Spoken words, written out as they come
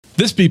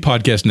This B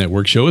Podcast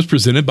Network show is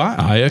presented by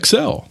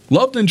IXL.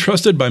 Loved and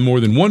trusted by more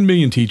than 1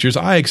 million teachers,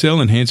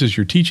 IXL enhances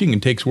your teaching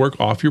and takes work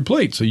off your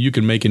plate so you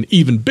can make an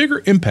even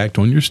bigger impact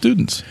on your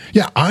students.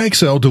 Yeah,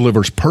 IXL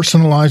delivers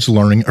personalized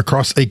learning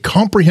across a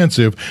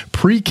comprehensive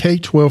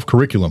pre-K-12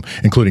 curriculum,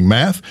 including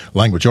math,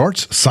 language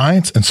arts,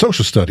 science, and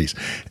social studies,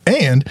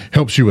 and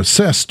helps you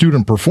assess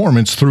student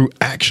performance through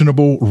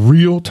actionable,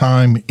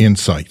 real-time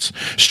insights.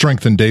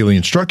 Strengthen daily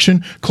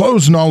instruction,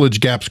 close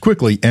knowledge gaps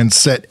quickly, and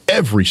set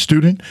every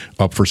student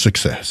up for success.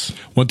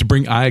 Want to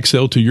bring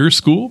IXL to your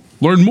school?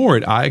 Learn more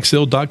at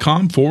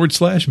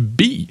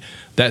IXL.com/B.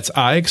 That's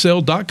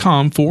IXL.com/BE.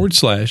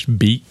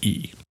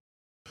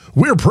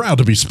 We're proud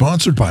to be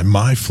sponsored by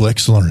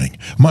MyFlex Learning.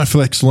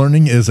 MyFlex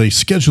Learning is a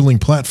scheduling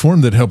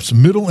platform that helps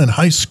middle and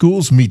high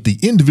schools meet the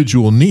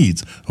individual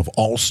needs of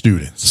all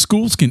students.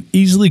 Schools can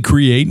easily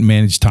create and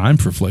manage time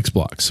for flex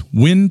blocks,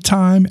 win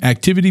time,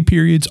 activity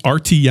periods,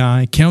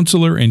 RTI,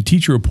 counselor and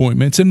teacher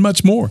appointments, and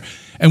much more.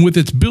 And with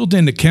its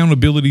built-in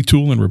accountability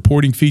tool and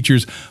reporting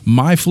features,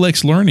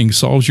 MyFlex Learning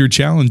solves your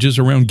challenges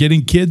around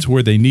getting kids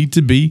where they need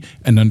to be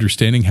and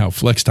understanding how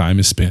flex time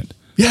is spent.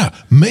 Yeah,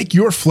 make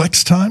your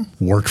flex time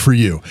work for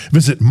you.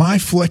 Visit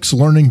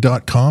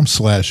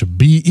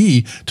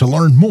myflexlearning.com/BE to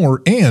learn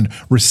more and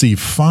receive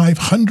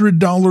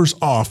 $500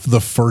 off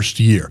the first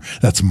year.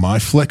 That's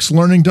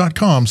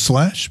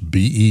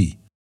myflexlearning.com/BE.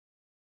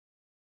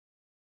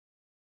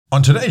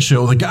 On today's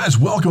show, the guys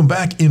welcome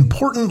back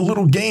important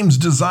little games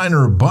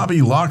designer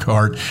Bobby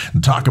Lockhart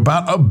and talk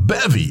about a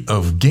bevy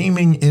of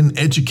gaming in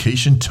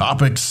education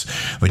topics.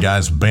 The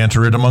guys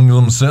banter it among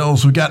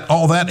themselves. We got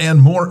all that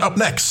and more up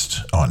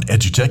next on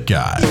EduTech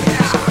Guys.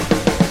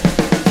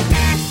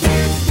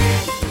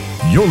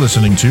 You're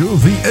listening to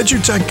the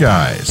EduTech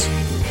Guys,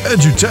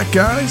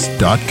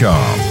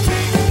 edutechguys.com.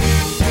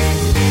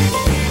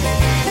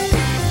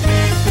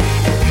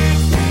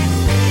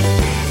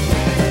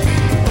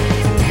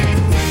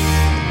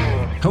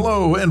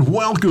 Hello and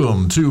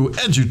welcome to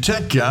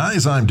EduTech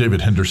Guys. I'm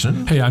David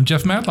Henderson. Hey, I'm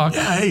Jeff Matlock.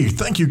 Yeah, hey,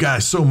 thank you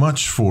guys so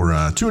much for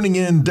tuning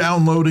in,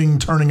 downloading,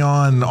 turning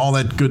on, all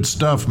that good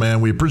stuff,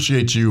 man. We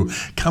appreciate you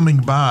coming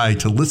by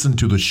to listen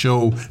to the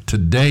show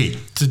today.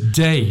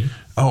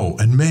 Oh,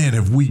 and man,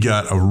 have we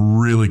got a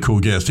really cool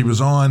guest. He was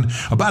on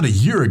about a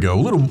year ago,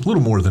 a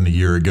little more than a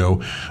year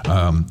ago,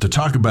 to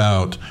talk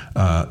about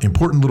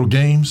important little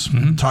games,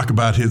 talk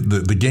about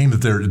the game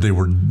that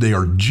they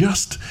are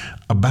just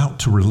about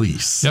to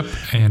release. Yep,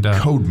 and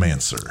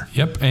Codemancer.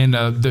 Yep, and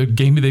the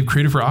game that they've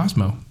created for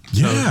Osmo.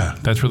 So yeah.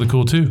 That's really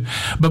cool, too.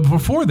 But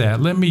before that,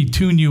 let me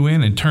tune you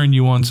in and turn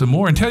you on some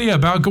more and tell you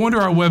about going to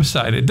our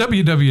website at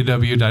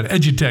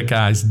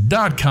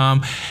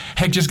www.edutechguys.com.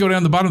 Heck, just go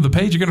down the bottom of the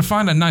page. You're going to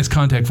find a nice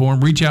contact form.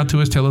 Reach out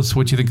to us. Tell us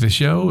what you think of the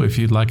show, if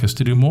you'd like us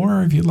to do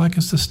more, or if you'd like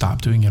us to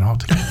stop doing it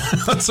altogether.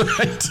 That's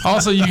right.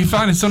 Also, you can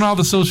find us on all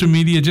the social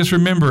media. Just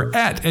remember,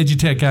 at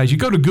EduTech Guys. You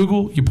go to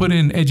Google, you put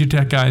in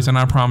EduTech Guys, and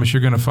I promise you're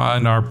going to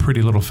find our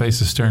pretty little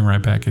faces staring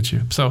right back at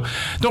you. So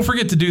don't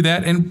forget to do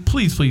that. And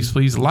please, please,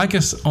 please like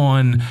us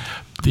on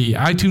the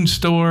iTunes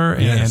Store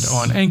and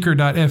on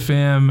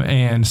Anchor.fm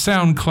and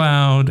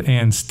SoundCloud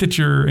and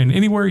Stitcher and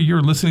anywhere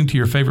you're listening to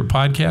your favorite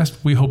podcast.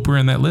 We hope we're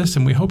in that list,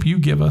 and we hope you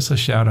give us a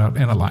shout out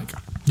and a like.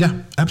 Yeah,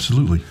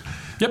 absolutely.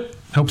 Yep.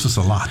 Helps us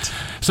a lot.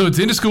 So it's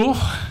into school.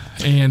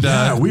 And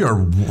we are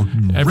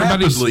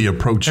rapidly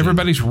approaching.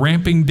 Everybody's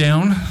ramping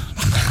down.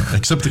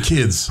 Except the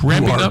kids.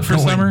 Ramping up for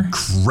summer.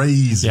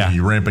 Crazy. Yeah.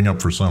 Ramping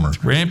up for summer.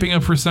 Can't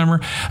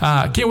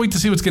wait to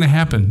see what's going to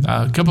happen.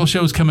 A couple of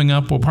shows coming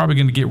up. We're probably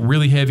going to get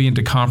really heavy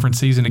into conference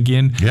season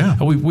again.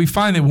 Yeah. We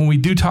find that when we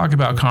do talk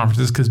about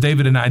conferences, because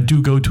David and I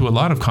do go to a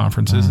lot of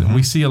conferences, and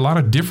we see a lot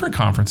of different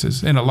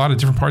conferences in a lot of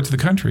different parts of the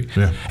country.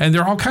 Yeah. And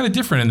they're all kind of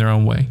different in their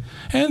own way.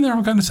 And they're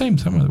all kind of the same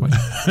some other way.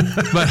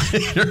 But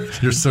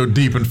you're so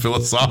deep and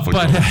philosophical.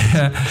 But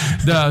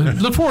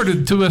look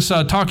forward to us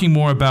talking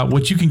more about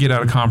what you can get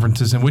out of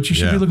conferences and what you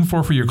should be looking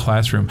for your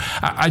classroom.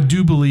 I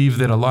do believe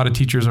that a lot of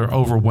teachers are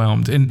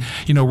overwhelmed. And,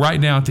 right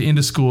now at the end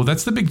of school,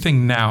 that's the big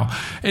thing now.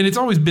 And it's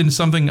always been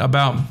something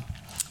about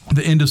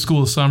the end of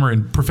school, summer,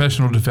 and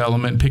professional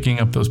development, picking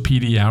up those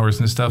PD hours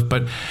and stuff.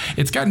 But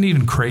it's gotten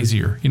even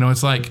crazier.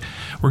 It's like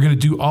we're going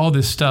to do all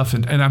this stuff.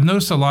 And I've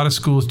noticed a lot of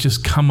schools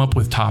just come up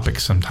with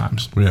topics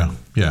sometimes. Yeah.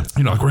 Yeah.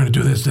 Like we're going to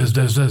do this, and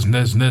this, and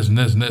this, and this, and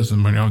this, and this,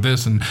 and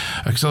this, and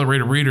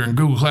Accelerated Reader, and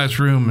Google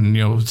Classroom, and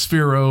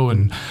Sphero,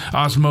 and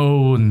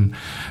Osmo, and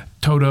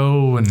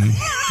Toto, and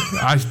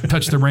I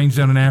touch the reins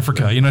down in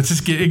Africa. It's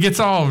just, it gets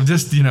all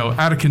just,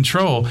 out of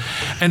control.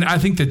 And I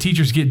think the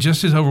teachers get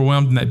just as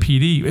overwhelmed in that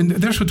PD. And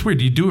that's what's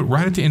weird. You do it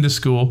right at the end of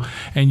school,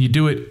 and you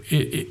do it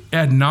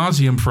ad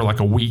nauseum for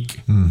like a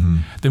week. Mm-hmm.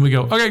 Then we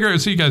go, okay,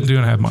 great. So you guys do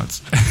in a half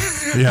months.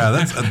 Yeah,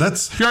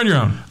 that's you're on your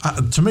own.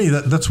 To me,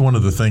 that's one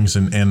of the things,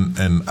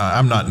 and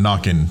I'm not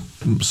knocking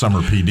summer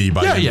PD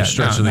by any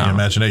stretch of the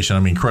imagination. I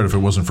mean, credit if it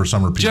wasn't for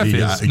summer PD. Jeff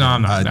is.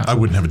 I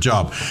wouldn't have a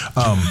job.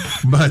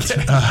 But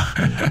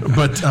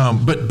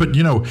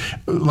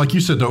like you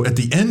said, though, at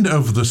the end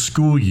of the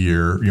school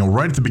year,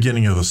 right at the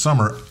beginning of the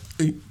summer,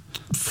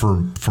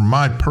 from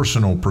my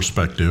personal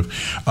perspective,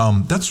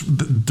 that's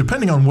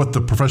depending on what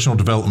the professional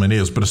development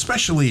is, but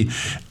especially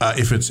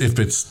if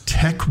it's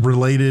tech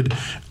related,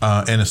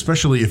 and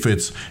especially if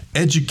it's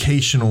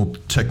educational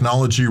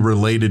technology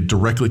related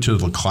directly to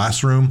the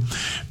classroom,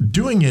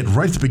 doing it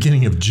right at the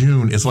beginning of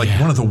June is like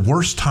one of the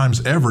worst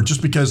times ever,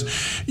 just because,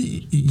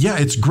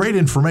 it's great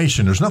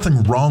information. There's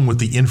nothing wrong with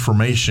the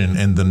information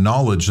and the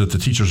knowledge that the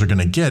teachers are going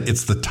to get.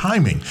 It's the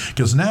timing,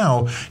 because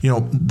now,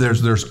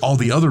 there's all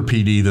the other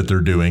PD that they're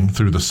doing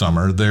through the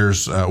summer.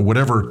 There's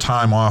whatever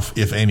time off,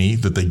 if any,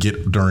 that they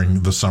get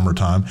during the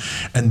summertime,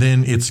 and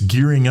then it's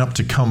gearing up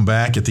to come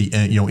back at the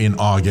end, in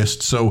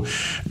August. So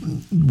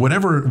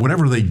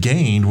whatever they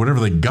gained, whatever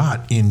they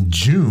got in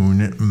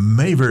June,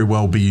 may very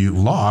well be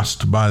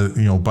lost by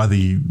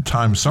the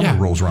time summer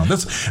rolls around.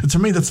 To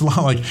me, that's a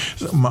lot like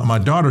my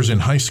daughter's in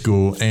high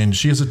school, and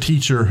she has a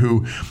teacher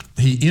who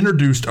he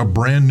introduced a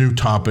brand new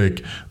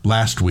topic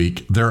last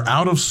week. They're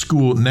out of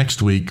school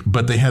next week,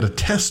 but they had a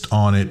test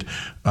on it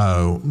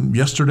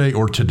yesterday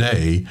or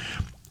today.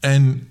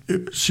 And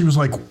she was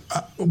like,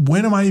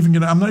 when am I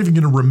even I'm not even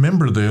going to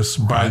remember this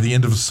by the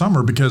end of the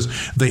summer, because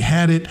they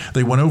had it,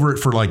 they went over it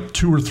for like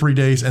 2 or 3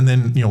 days, and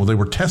then, they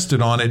were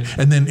tested on it,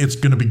 and then it's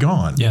going to be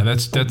gone. Yeah,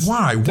 that's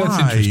why?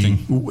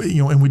 Interesting.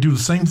 And we do the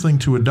same thing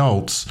to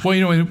adults.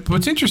 Well,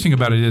 what's interesting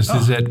about it is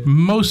that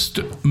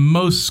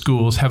most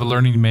schools have a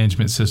learning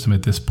management system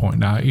at this point.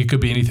 Now, it could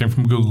be anything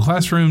from Google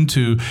Classroom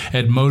to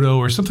Edmodo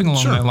or something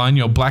along that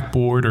line,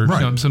 Blackboard or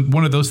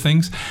one of those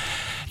things.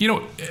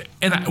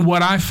 And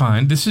what I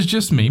find, this is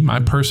just me,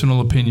 my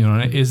personal opinion on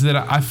it, is that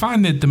I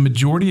find that the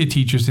majority of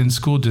teachers in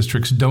school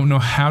districts don't know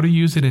how to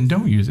use it and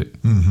don't use it.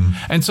 Mm-hmm.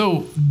 And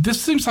so this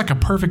seems like a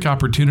perfect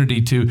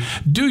opportunity to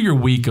do your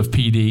week of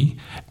PD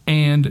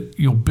and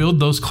build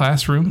those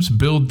classrooms,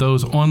 build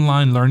those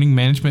online learning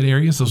management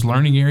areas, those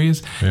learning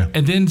areas,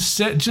 and then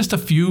set just a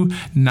few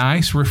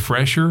nice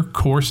refresher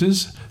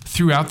courses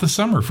throughout the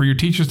summer for your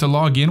teachers to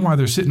log in while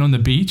they're sitting on the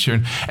beach.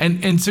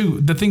 And so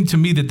the thing to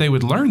me that they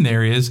would learn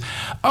there is,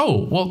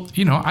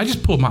 I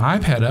just pulled my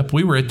iPad up.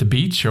 We were at the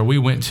beach, or we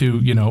went to,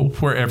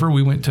 wherever.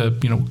 We went to,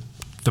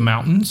 the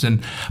mountains,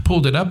 and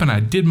pulled it up, and I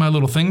did my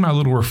little thing, my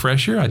little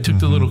refresher. I took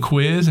the little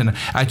quiz, and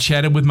I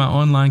chatted with my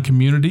online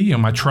community,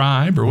 my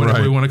tribe, or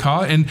whatever we want to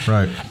call it.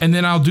 And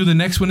then I'll do the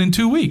next one in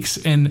 2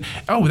 weeks. And,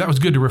 that was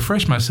good to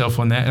refresh myself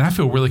on that. And I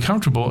feel really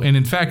comfortable. And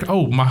in fact,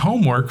 my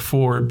homework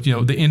for,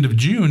 the end of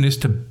June is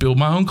to build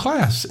my own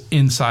class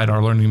inside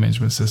our learning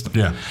management system.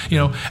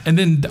 And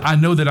then I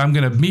know that I'm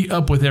going to meet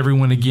up with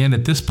everyone again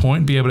at this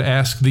point, be able to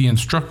ask the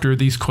instructor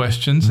these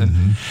questions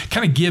and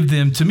kind of give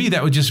them, to me,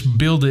 that would just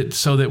build it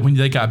so that when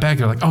they got back,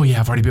 they're like,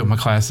 I've already built my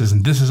classes,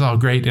 and this is all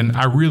great, and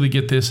I really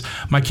get this.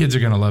 My kids are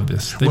going to love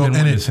this.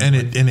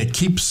 It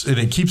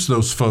keeps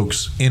those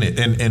folks in it.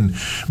 And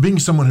being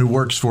someone who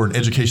works for an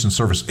education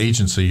service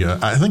agency,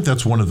 I think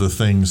that's one of the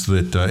things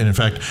that. And in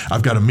fact,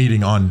 I've got a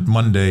meeting on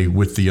Monday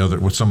with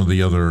some of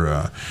the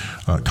other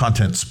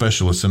content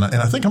specialists, and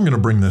I think I'm going to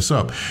bring this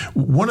up.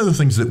 One of the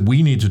things that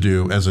we need to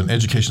do as an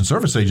education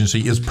service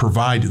agency is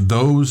provide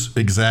those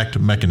exact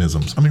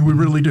mechanisms. I mean, we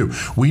really do.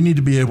 We need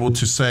to be able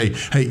to say,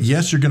 hey,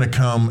 yes, you're going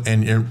to come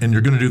and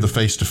you're going to do the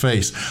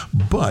face-to-face,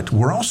 but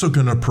we're also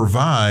going to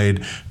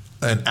provide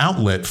an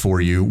outlet for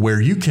you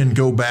where you can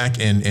go back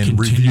and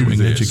review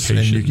this.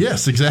 Education.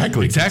 Yes,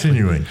 exactly.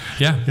 Continuing.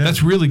 Yeah,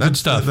 that's really good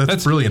stuff.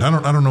 That's brilliant. I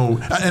don't know,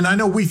 and I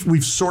know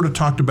we've sort of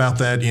talked about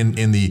that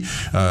in the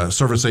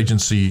service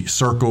agency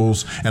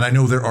circles, and I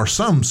know there are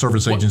some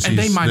service agencies and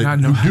they might not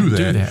know how to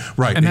do that.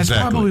 Right, and that's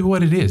probably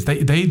what it is.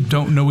 They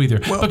don't know either.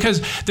 Well,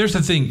 because there's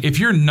the thing: if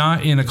you're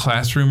not in a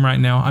classroom right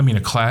now, I mean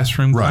a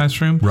classroom,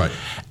 right,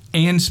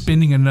 and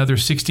spending another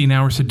 16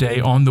 hours a day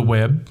on the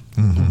web,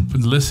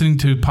 listening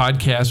to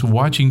podcasts,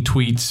 watching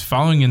tweets,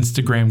 following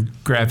Instagram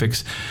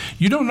graphics,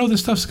 you don't know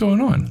this stuff's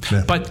going on.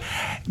 Yeah. But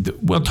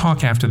we'll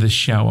talk after this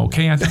show,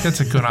 okay? I think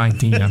that's a good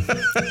idea.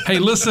 Hey,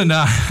 listen,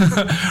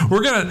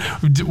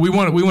 we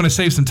want to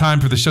save some time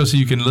for the show so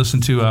you can listen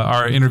to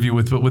our interview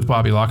with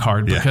Bobby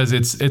Lockhart, because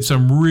it's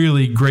some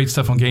really great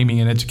stuff on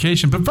gaming and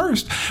education. But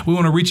first, we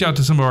want to reach out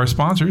to some of our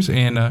sponsors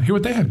and hear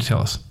what they have to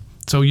tell us.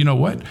 So you know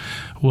what?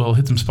 We'll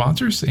hit some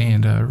sponsors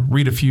and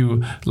read a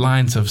few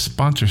lines of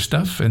sponsor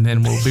stuff, and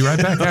then we'll be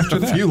right back after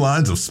that. A few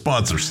lines of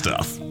sponsor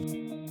stuff.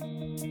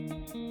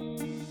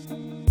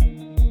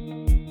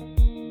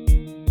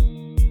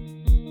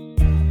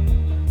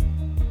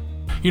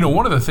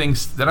 One of the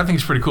things that I think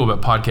is pretty cool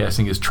about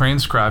podcasting is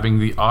transcribing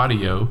the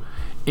audio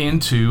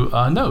into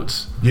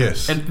notes.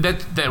 Yes. And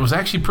that was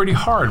actually pretty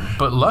hard,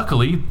 but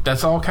luckily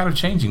that's all kind of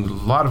changing. A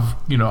lot of,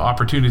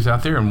 opportunities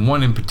out there, and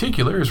one in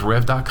particular is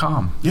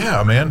rev.com.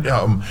 Yeah, man.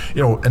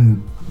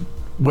 And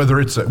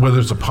whether it's a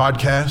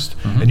podcast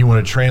and you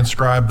want to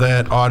transcribe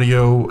that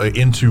audio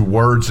into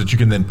words that you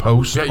can then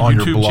post on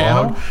your blog.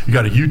 Channel? You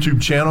got a YouTube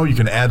channel. You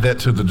can add that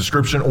to the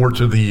description or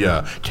to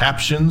the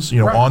captions,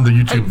 on the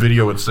YouTube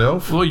video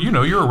itself. Well,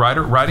 you're a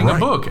writer writing a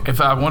book.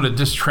 If I want to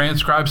just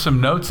transcribe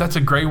some notes, that's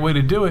a great way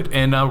to do it.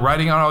 And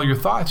writing out all your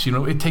thoughts,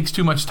 it takes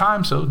too much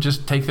time. So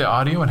just take the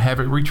audio and have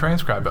it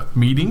retranscribed.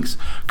 Meetings,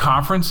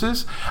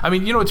 conferences. I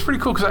mean, it's pretty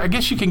cool because I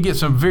guess you can get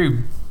some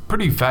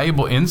pretty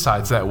valuable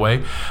insights that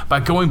way by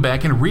going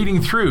back and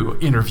reading through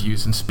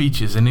interviews and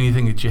speeches and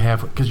anything that you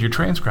have because you're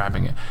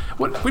transcribing it.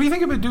 What do you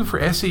think it would do for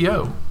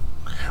SEO?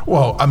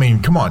 Well, I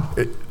mean, come on.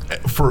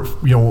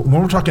 When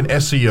we're talking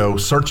SEO,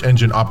 search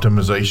engine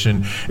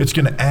optimization, it's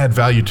going to add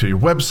value to your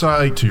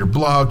website, to your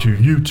blog, to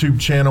your YouTube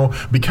channel,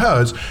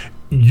 because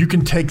you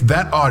can take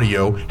that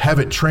audio, have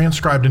it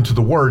transcribed into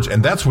the words,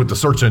 and that's what the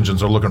search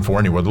engines are looking for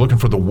anyway. They're looking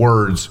for the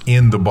words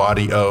in the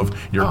body of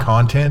your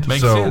content.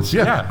 Makes sense.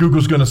 Yeah,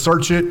 Google's going to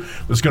search it,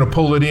 it's going to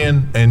pull it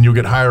in, and you'll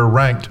get higher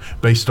ranked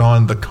based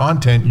on the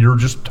content you're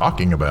just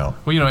talking about.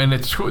 Well, and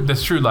that's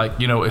true. Like,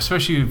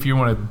 especially if you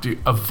want to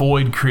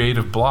avoid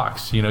creative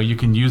blocks, you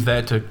can use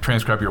that to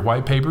transcribe your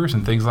white papers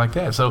and things like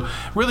that. So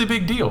really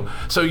big deal.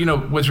 So,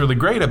 what's really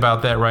great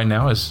about that right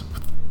now is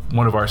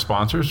one of our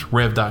sponsors,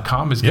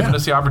 Rev.com, is giving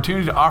us the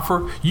opportunity to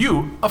offer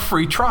you a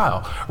free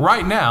trial.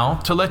 Right now,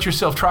 to let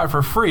yourself try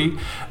for free,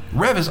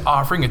 Rev is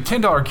offering a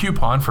 $10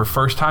 coupon for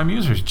first-time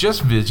users.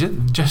 Just visit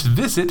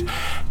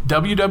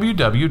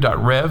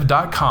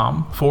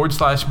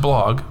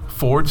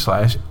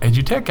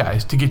www.rev.com/blog/edutech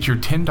guys to get your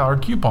 $10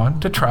 coupon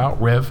to try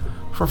out Rev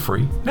for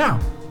free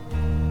now.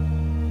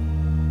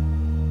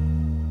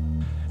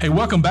 Hey,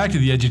 welcome back to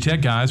the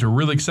EduTech Guys. We're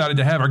really excited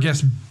to have our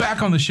guest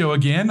back on the show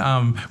again.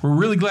 We're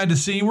really glad to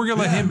see him. We're going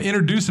to let him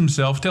introduce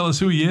himself, tell us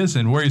who he is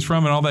and where he's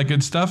from and all that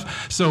good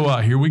stuff. So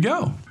here we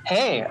go.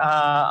 Hey,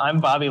 I'm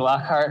Bobby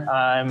Lockhart.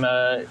 I'm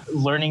a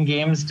learning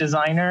games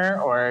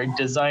designer or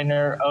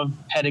designer of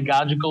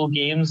pedagogical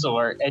games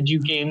or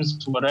edu games,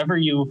 whatever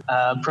you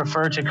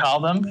prefer to call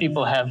them.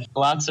 People have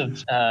lots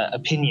of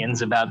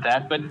opinions about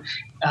that, but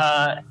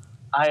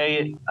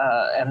I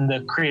am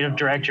the creative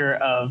director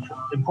of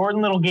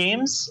Important Little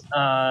Games,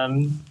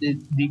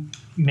 the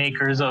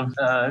makers of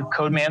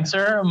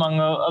Codemancer, among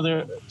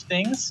other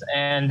things.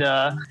 And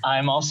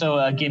I'm also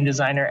a game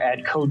designer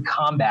at Code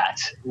Combat,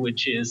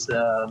 which is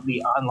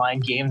the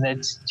online game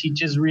that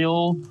teaches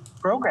real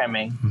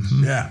programming.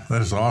 Mm-hmm. Yeah,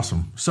 that is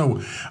awesome. So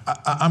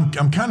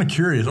I'm kind of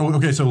curious.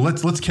 Okay, so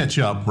let's catch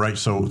up, right?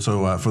 So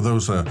for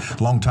those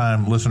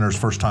longtime listeners,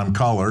 first time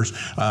callers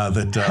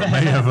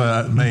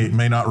that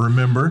may not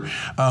remember,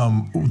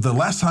 the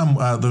last time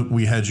that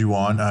we had you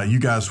on, you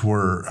guys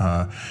were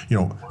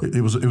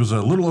it was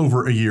a little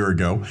over a year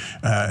ago,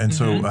 and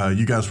so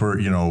you guys were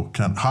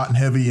kind of hot and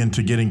heavy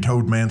into getting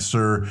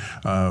Codemancer.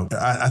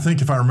 I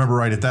think if I remember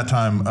right, at that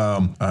time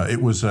it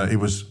was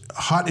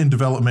hot in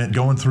development,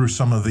 going through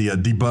some of the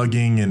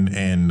debugging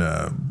and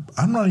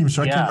I'm not even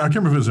sure. I can't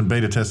remember if it was in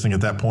beta testing at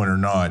that point or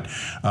not.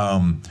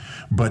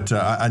 But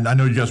I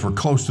know you guys were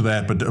close to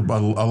that, but a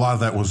lot of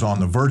that was on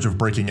the verge of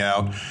breaking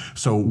out.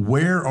 So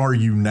where are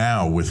you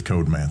now with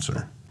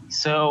Codemancer?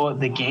 So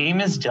the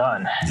game is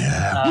done.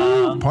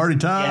 Yeah, party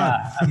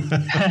time.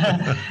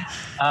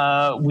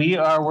 Yeah. We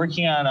are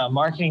working on a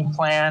marketing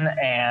plan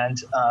and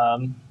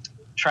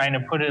trying to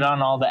put it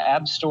on all the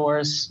app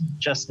stores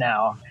just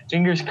now.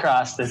 Fingers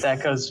crossed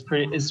that goes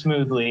pretty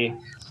smoothly.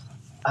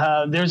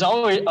 There's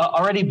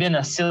already been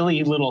a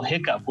silly little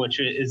hiccup, which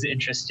is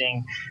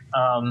interesting.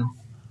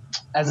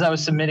 As I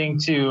was submitting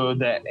to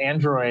the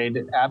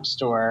Android App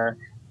Store,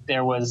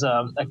 there was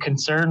a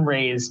concern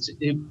raised.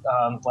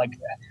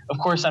 Of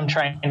course, I'm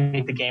trying to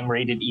make the game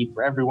rated E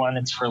for everyone.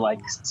 It's for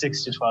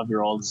 6 to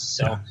 12-year-olds.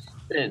 So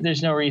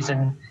there's no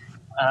reason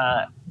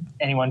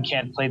anyone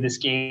can't play this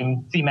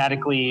game.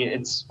 Thematically,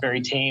 it's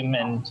very tame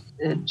and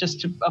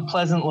just a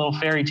pleasant little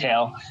fairy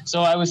tale.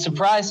 So I was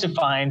surprised to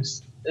find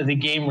the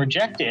game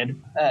rejected,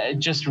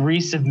 just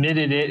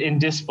resubmitted it in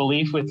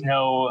disbelief with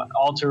no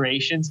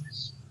alterations.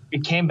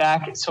 It came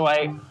back, so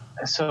I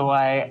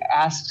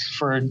asked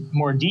for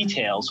more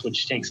details,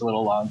 which takes a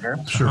little longer.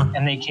 Sure.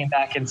 And they came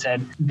back and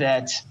said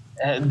that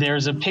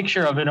there's a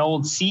picture of an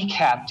old sea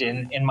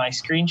captain in my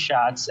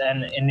screenshots,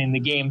 and in the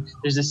game,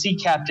 there's a sea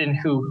captain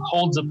who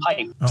holds a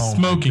pipe. Oh,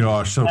 smoking.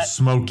 My gosh,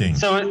 smoking.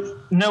 So,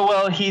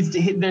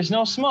 there's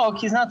no smoke.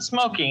 He's not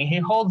smoking. He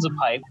holds a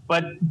pipe,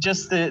 but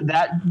just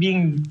that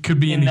being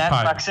could be in that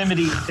pipe.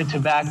 Proximity to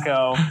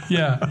tobacco.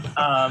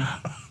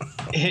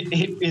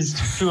 It is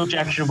too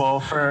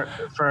objectionable for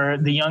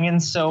the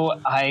youngins,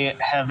 so I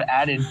have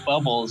added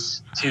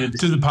bubbles to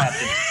the pipe.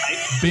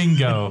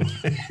 Bingo.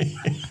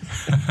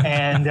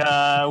 And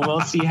we'll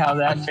see how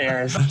that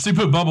fares. So you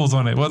put bubbles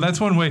on it. Well, that's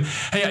one way.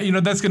 Hey,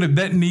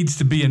 that needs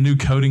to be a new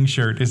coding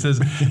shirt. It says,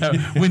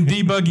 when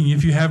debugging,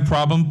 if you have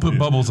problem, put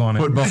bubbles on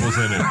it. Put bubbles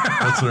in it.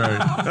 That's right.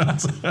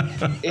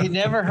 It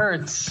never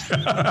hurts.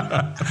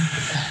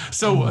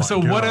 So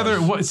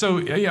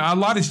a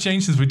lot has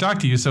changed since we talked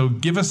to you. So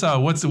give us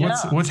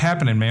what's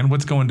happening, man.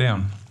 What's going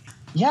down?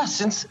 Yeah,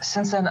 since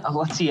then,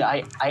 let's see.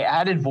 I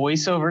added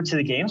voiceover to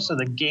the game, so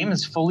the game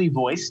is fully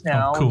voiced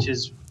now, cool. which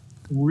is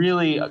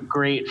really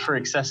great for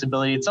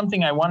accessibility. It's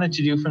something I wanted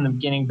to do from the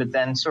beginning, but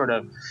then sort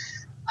of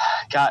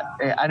got,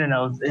 I don't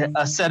know,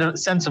 a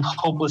sense of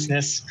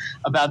hopelessness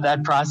about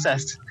that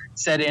process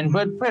set in,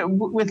 but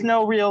with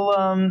no real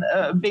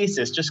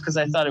basis, just because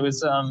I thought it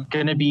was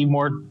going to be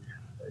more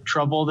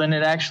trouble than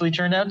it actually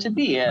turned out to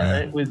be.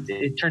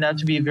 It turned out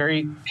to be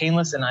very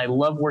painless, and I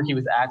love working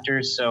with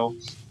actors, so.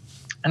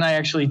 And I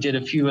actually did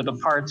a few of the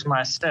parts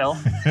myself.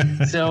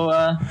 So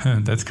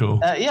that's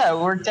cool. Yeah, it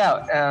worked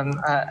out.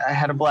 I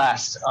had a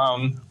blast.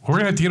 We're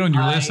gonna have to get on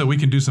your list so we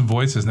can do some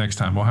voices next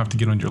time. We'll have to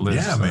get on your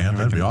list. Yeah, man,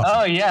 that'd be awesome.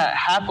 Oh yeah,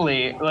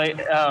 happily. Like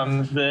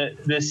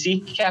the sea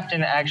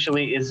captain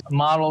actually is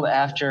modeled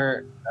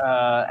after,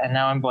 and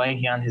now I'm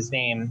blanking on his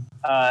name.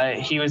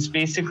 He was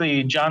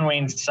basically John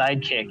Wayne's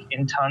sidekick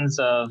in tons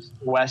of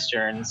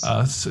westerns.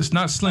 It's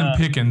not Slim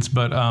Pickens,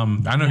 but I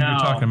know who you're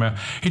talking about.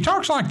 He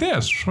talks like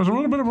this with a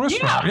little bit of a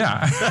whisper.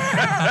 Yeah.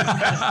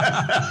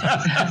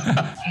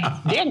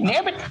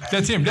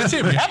 That's him. Have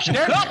some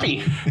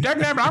coffee. I'm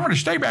going to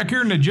stay back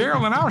here in the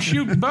jail and I'll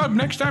shoot Bub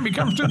next time he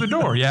comes through the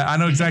door. Yeah, I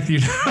know exactly.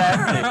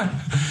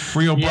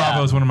 Rio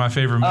Bravo is one of my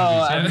favorite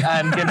movies.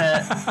 I'm going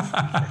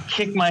to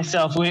kick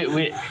myself.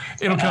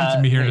 It'll come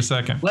to me here in a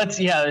second.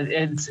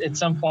 At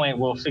some point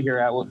we'll figure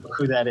out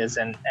who that is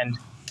and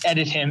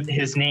edit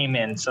his name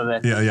in so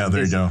that there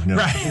you go. Yeah.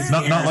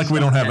 Right. Not like we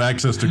don't have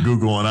access to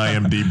Google and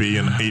IMDb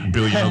and 8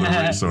 billion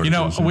other resources. You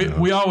know,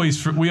 we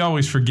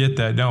always forget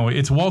that. No,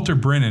 it's Walter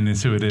Brennan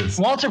is who it is.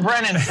 Walter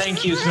Brennan,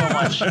 thank you so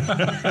much.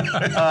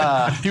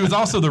 He was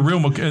also the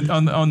real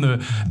on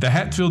the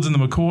Hatfields and the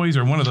McCoys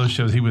or one of those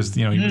shows. He was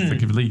the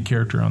lead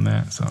character on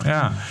that. So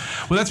yeah,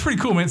 well that's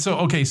pretty cool, man.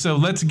 So so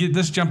let's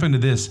jump into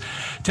this.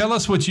 Tell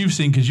us what you've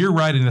seen because you're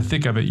right in the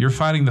thick of it. You're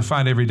fighting the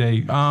fight every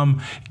day.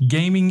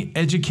 Gaming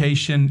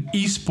education.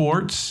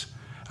 Esports.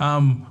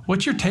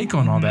 What's your take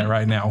on all that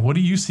right now? What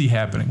do you see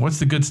happening? What's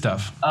the good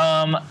stuff?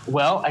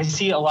 Well, I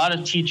see a lot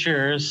of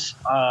teachers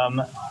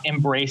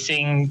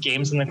embracing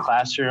games in the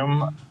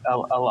classroom a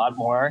lot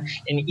more,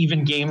 and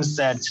even games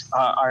that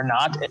are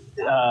not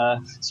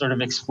sort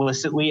of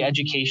explicitly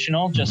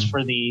educational, just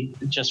for the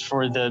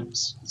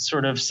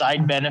sort of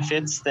side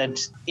benefits that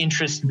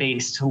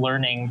interest-based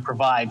learning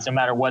provides, no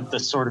matter what the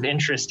sort of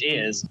interest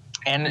is.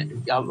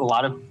 And a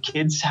lot of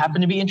kids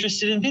happen to be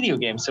interested in video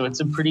games, so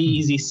it's a pretty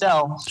easy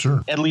sell,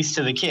 sure. At least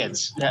to the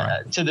kids.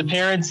 Right. To the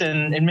parents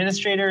and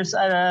administrators,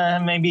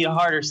 maybe a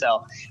harder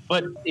sell.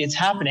 But it's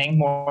happening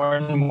more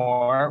and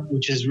more,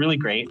 which is really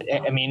great.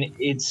 I mean,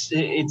 it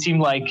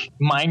seemed like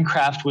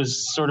Minecraft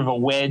was sort of a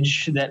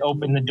wedge that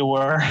opened the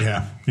door.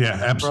 Yeah,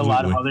 absolutely. For a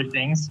lot of other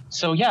things.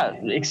 So yeah,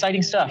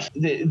 exciting stuff.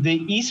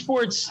 The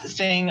esports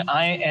thing,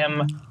 I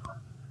am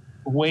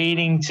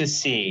waiting to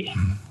see.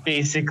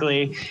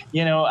 Basically,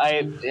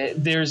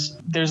 there's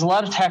a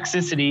lot of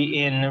toxicity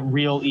in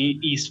real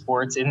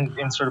esports,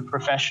 in sort of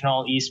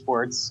professional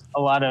esports, a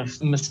lot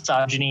of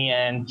misogyny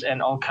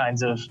and all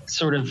kinds of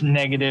sort of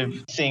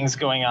negative things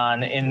going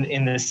on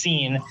in the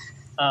scene.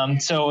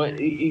 So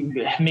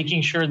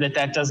making sure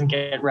that doesn't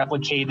get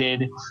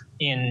replicated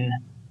in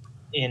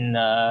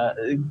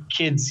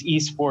kids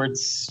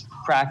esports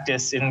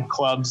practice in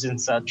clubs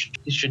and such,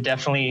 it should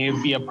definitely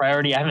be a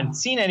priority. I haven't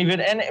seen any of it,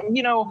 and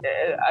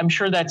I'm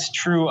sure that's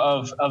true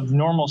of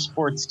normal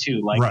sports too.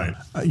 Like, right.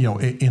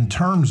 In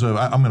terms of,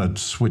 I'm going to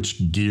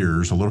switch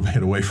gears a little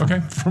bit away from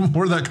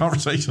where that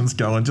conversation's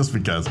going, just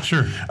because.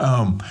 Sure.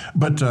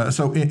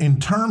 So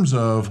in terms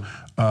of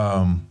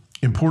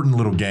important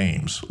little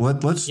games,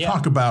 let's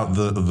talk about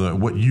the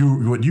what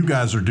you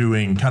guys are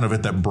doing kind of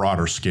at that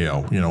broader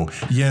scale.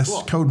 Yes,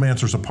 cool.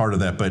 Codemaster's a part of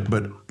that, but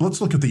let's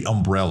look at the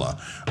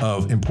umbrella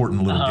of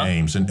important little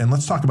games and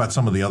let's talk about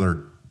some of the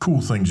other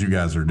cool things you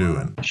guys are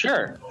doing.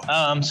 Sure.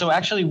 So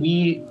actually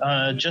we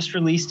just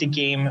released a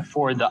game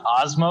for the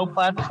Osmo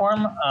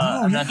platform.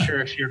 I'm not sure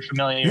if you're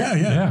familiar.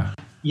 Yeah.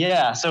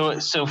 Yeah,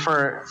 so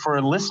for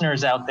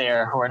listeners out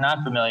there who are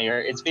not familiar,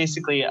 it's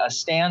basically a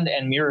stand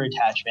and mirror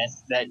attachment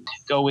that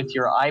go with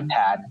your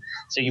iPad.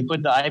 So you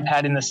put the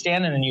iPad in the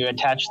stand and then you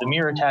attach the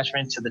mirror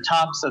attachment to the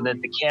top so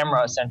that the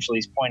camera essentially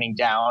is pointing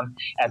down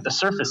at the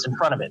surface in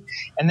front of it.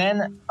 And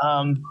then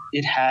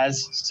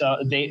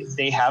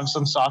they have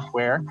some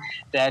software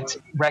that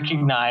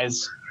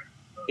recognize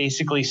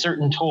basically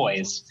certain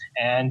toys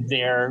and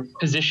their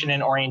position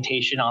and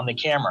orientation on the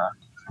camera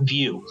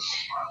view.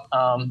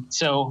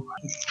 So,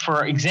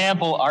 for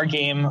example, our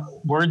game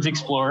Words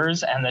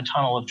Explorers and the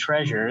Tunnel of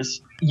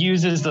Treasures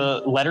uses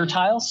the letter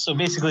tiles. So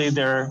basically,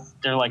 they're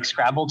like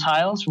Scrabble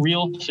tiles,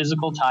 real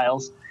physical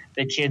tiles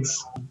that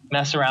kids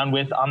mess around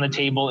with on the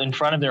table in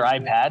front of their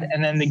iPad,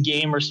 and then the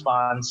game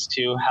responds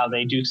to how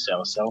they do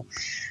so. So,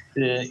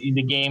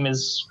 the game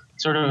is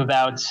sort of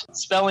about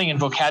spelling and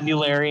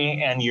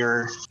vocabulary, and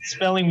you're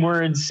spelling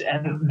words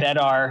and that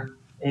are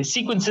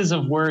sequences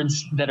of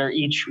words that are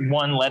each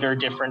one letter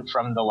different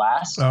from the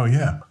last. Oh,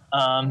 yeah.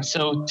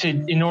 So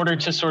in order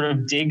to sort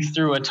of dig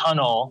through a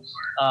tunnel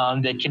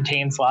that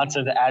contains lots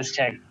of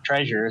Aztec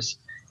treasures,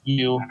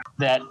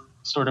 that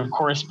sort of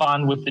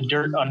correspond with the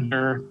dirt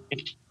under.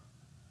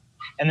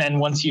 And then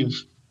once you've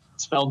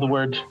spelled the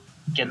word,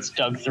 it gets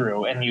dug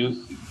through and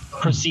you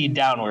proceed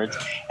downwards.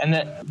 And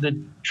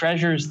the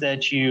treasures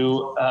that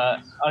you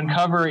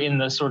uncover in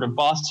the sort of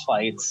boss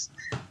fights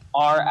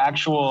are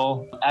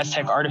actual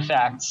Aztec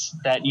artifacts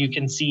that you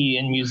can see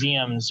in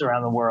museums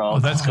around the world. Oh,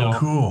 that's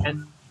cool.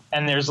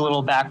 And there's a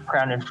little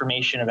background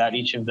information about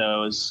each of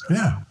those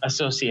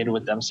associated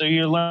with them. So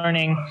you're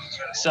learning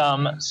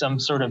some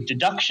sort of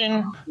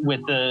deduction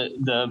with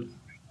the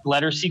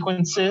letter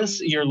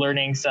sequences. You're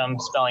learning some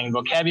spelling and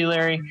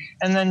vocabulary,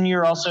 and then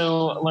you're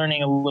also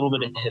learning a little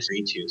bit of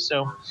history too.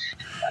 So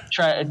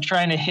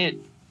trying to hit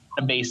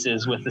the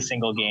bases with a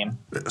single game.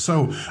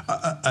 So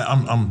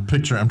I'm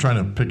trying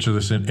to picture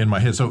this in my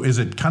head. So is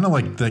it kind of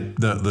like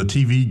the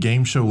TV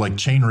game show like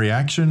Chain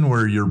Reaction,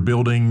 where you're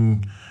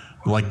building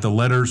like the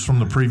letters from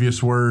the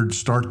previous word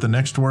start the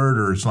next word,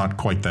 or it's not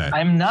quite that?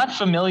 I'm not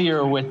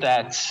familiar with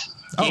that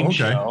game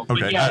show.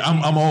 Okay. Yeah,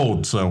 I'm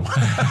old, so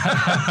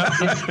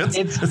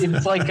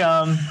it's like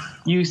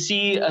you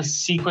see a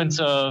sequence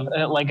of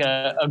like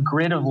a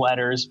grid of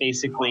letters,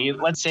 basically.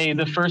 Let's say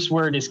the first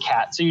word is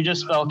cat, so you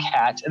just spell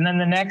cat, and then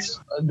the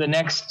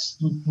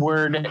next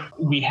word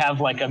we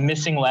have like a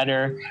missing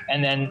letter,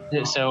 and then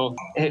so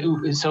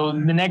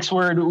the next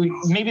word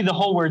maybe the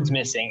whole word's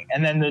missing,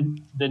 and then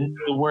the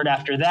word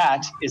after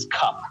that is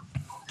cup.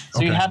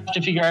 So you have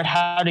to figure out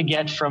how to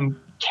get from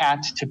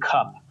cat to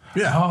cup.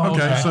 Yeah. Oh,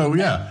 okay. So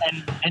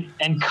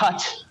and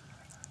cut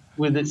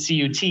with the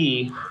CUT.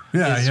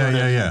 Yeah.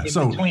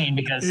 In between,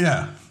 because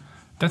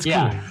that's cool.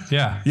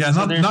 Yeah. Yeah.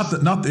 So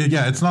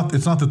It's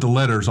not that the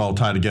letters all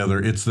tie together.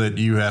 It's that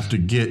you have to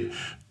get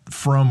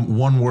from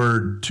one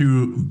word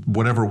to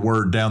whatever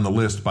word down the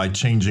list by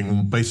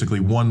changing basically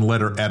one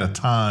letter at a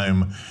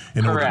time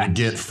in order to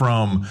get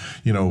from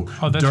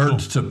dirt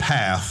to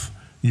path.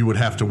 You would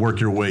have to work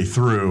your way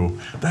through.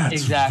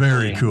 That's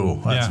very cool.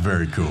 That's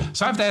very cool.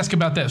 So I have to ask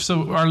about that.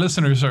 So our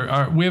listeners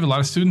we have a lot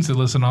of students that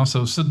listen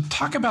also. So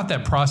talk about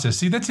that process.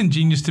 See, that's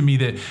ingenious to me,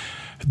 that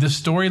the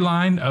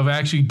storyline of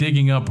actually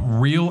digging up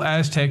real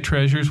Aztec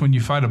treasures when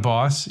you fight a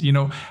boss.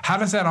 How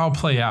does that all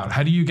play out?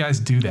 How do you guys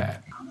do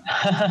that?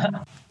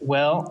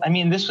 Well, I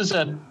mean, this was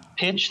a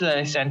pitch that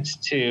I sent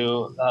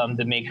to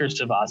the makers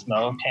of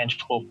Osmo,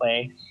 Tangible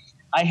Play.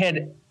 I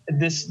had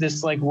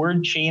this like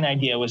word chain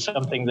idea was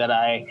something that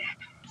I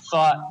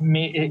thought,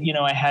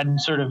 I had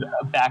sort of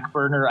a back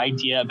burner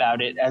idea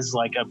about it as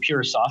like a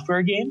pure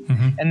software game.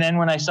 Mm-hmm. And then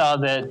when I saw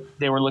that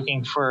they were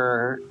looking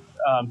for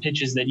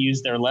pitches that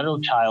use their letter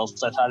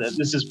tiles, I thought that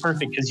this is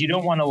perfect, because you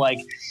don't want to like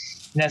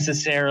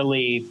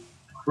necessarily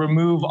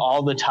remove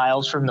all the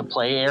tiles from the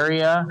play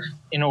area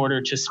in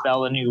order to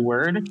spell a new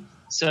word.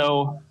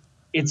 So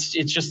it's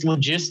just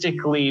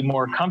logistically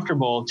more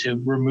comfortable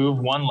to remove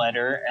one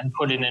letter and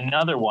put in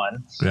another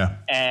one. Yeah.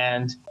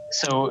 And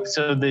so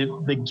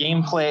the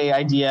gameplay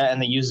idea and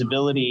the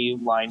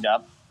usability lined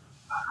up.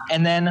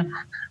 And then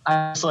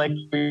I was like,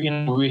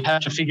 we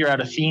have to figure out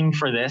a theme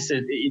for this.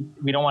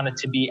 We don't want it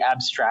to be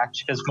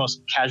abstract, because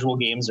most casual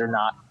games are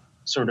not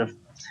sort of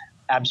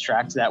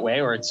abstract that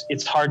way, or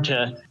it's hard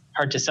to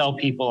sell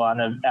people on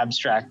an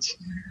abstract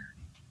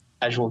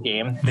casual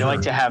game. They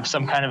like to have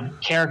some kind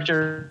of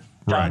character,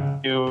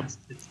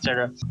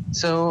 etc.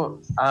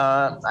 So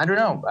I don't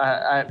know.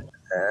 I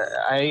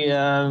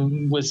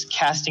was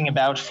casting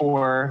about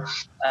for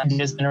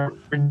ideas, and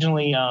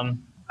originally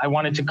I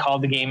wanted to call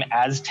the game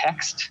As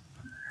Text.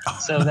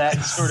 So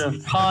that sort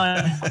of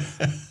fun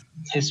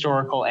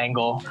historical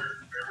angle.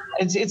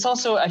 It's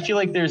also, I feel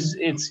like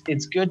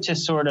it's good to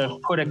sort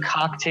of put a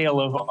cocktail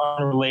of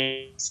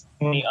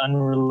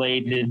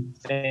unrelated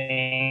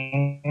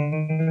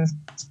things,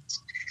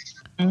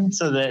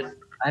 so that,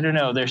 I don't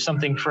know, there's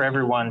something for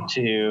everyone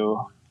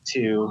to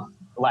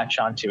latch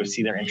onto,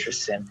 see their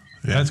interests in.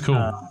 Yeah, that's cool.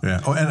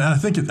 And I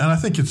think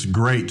it's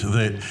great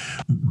that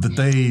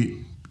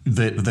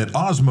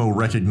Osmo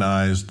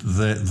recognized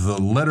that the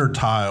letter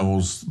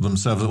tiles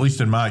themselves, at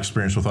least in my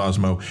experience with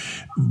Osmo,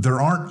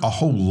 there aren't a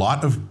whole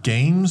lot of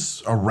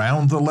games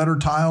around the letter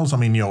tiles. I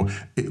mean,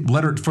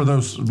 for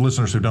those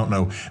listeners who don't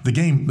know, the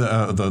game,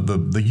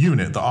 the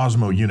unit, the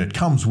Osmo unit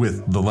comes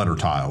with the letter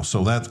tiles.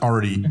 So that's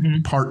already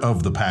part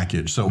of the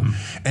package. So,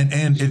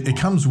 and it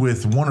comes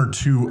with one or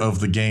two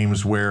of the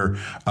games where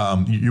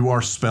you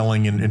are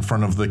spelling in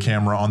front of the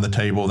camera on the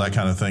table, that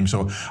kind of thing.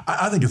 So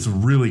I think it's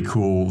really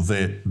cool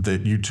that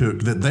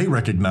they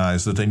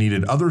recognized that they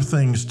needed other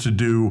things to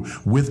do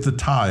with the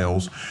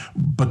tiles,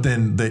 but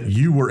then that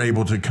you were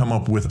able to come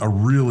up with a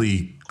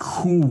really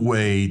cool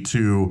way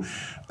to,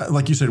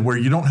 like you said, where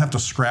you don't have to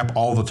scrap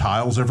all the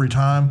tiles every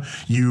time.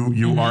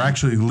 You are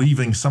actually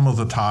leaving some of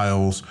the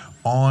tiles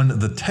on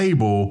the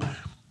table.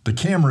 The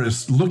camera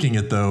is looking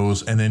at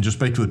those and then just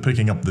basically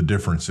picking up the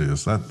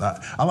differences.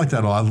 I like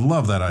that a lot. I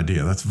love that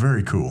idea. That's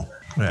very cool.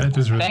 Yeah. That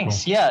is really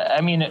Thanks. Cool. Yeah,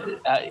 I mean,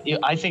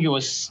 I think it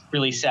was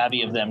really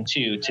savvy of them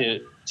too to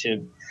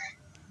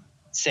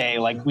say,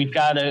 like, we've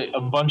got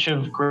a bunch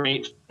of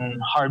great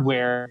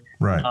hardware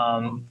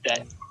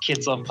that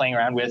kids love playing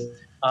around with.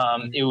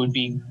 It would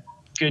be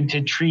good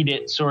to treat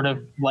it sort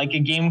of like a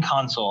game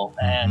console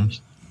and,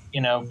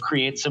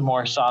 create some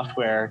more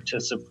software to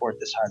support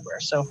this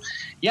hardware. So,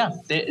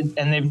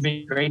 they've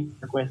been great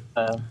to work with.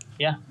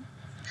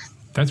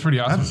 That's pretty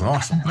awesome. That's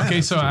awesome. Man,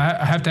 okay, so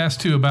I have to ask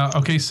too about.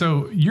 Okay,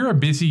 so you're a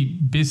busy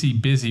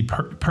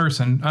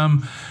person.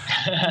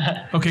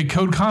 Okay,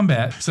 Code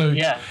Combat. So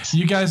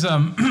you guys,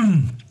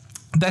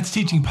 that's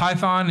teaching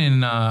Python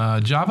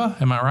and Java.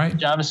 Am I right?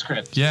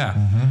 JavaScript. Yeah,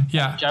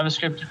 yeah.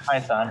 JavaScript and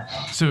Python.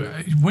 So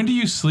when do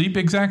you sleep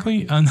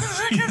exactly?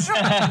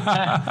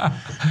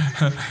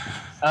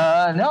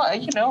 No,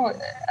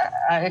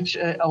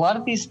 a lot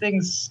of these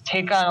things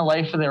take on a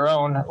life of their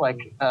own. Like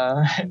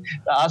the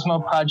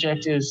Osmo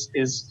project is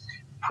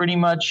pretty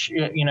much,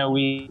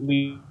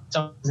 we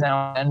sometimes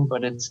now and then,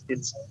 but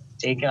it's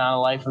taken on a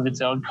life of its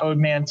own.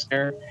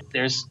 Codemancer,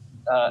 there's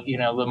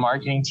the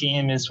marketing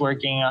team is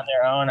working on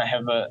their own. I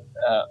have a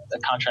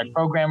contract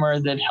programmer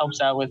that helps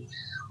out with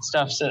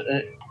stuff. So,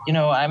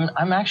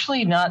 I'm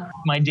actually not,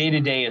 my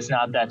day-to-day is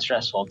not that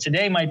stressful.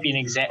 Today might be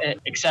an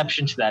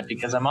exception to that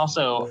because I'm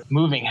also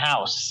moving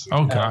house.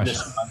 Oh, gosh.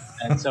 This month.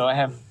 And so I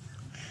have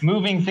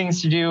moving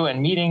things to do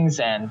and meetings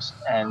and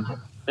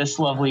this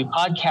lovely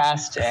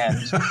podcast and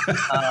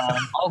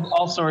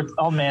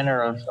all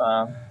manner of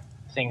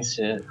things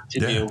to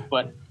do.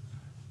 But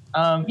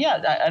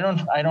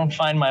I don't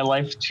find my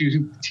life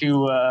too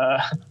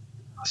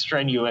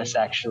strenuous,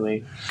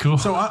 actually. Cool.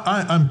 So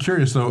I'm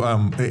curious though,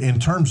 in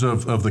terms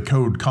of the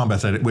Code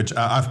Combat side, which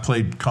I've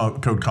played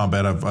Code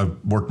Combat.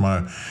 I've worked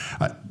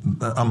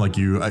I'm like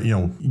you,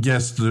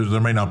 yes, there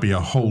may not be a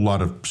whole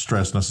lot of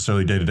stress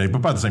necessarily day to day,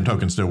 but by the same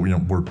token, still,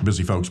 we're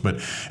busy folks.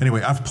 But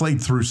anyway, I've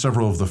played through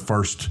several of the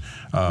first,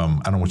 I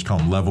don't know what you call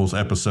them, levels,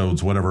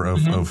 episodes, whatever,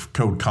 of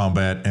Code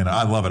Combat, and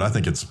I love it. I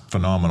think it's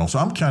phenomenal. So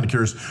I'm kind of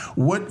curious,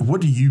 what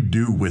do you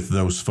do with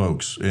those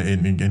folks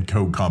in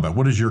Code Combat?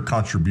 What is your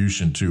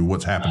contribution to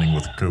what's happening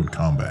with Code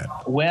Combat?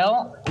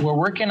 Well, we're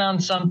working on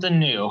something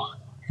new.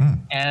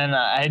 And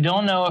I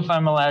don't know if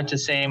I'm allowed to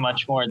say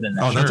much more than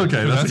that. Oh, that's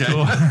okay. That's okay.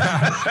 Cool.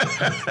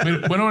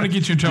 We don't want to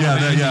get you in trouble.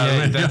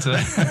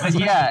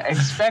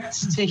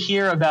 Expect to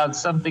hear about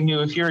something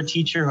new. If you're a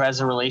teacher who has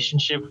a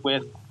relationship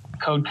with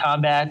Code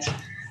Combat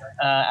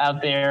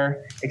out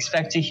there,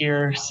 expect to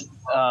hear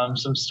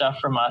some stuff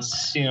from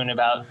us soon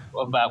about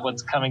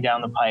what's coming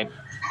down the pipe.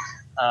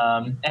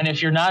 And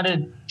if you're not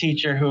a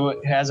teacher who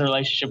has a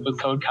relationship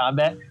with Code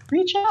Combat,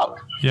 reach out.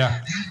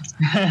 Yeah,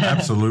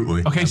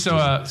 absolutely. Okay,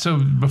 absolutely. So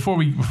before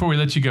we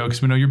let you go,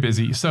 because we know you're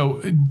busy,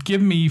 so give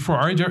me, for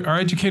our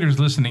educators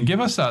listening, give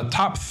us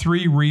top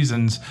 3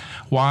 reasons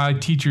why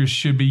teachers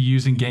should be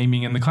using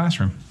gaming in the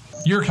classroom.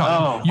 Your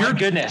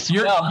goodness.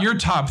 Your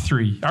top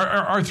 3,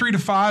 or 3 to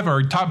 5,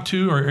 or top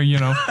 2, or your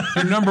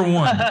number 1,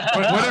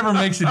 whatever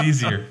makes it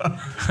easier.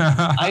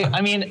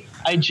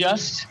 I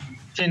just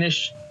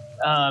finished.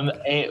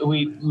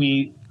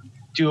 We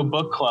do a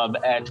book club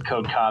at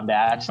Code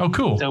Combat. Oh,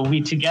 cool. So we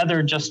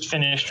together just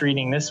finished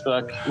reading this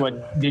book,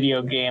 What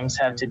Video Games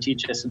Have to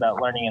Teach Us About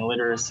Learning and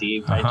Literacy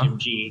by Jim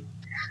G.,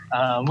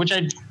 which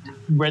I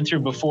read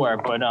through before,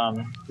 but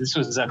this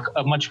was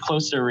a much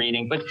closer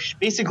reading. But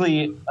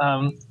basically,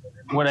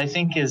 what I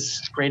think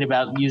is great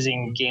about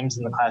using games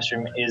in the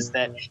classroom is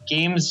that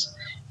games,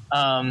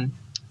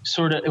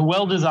 sort of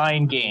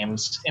well-designed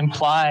games,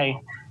 imply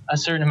a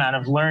certain amount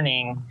of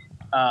learning,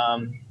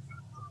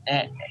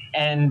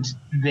 and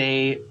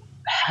they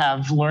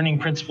have learning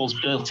principles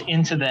built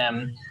into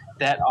them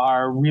that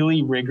are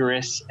really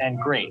rigorous and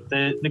great.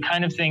 The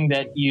kind of thing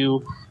that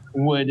you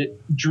would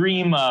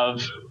dream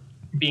of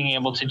being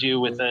able to do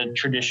with a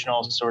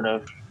traditional sort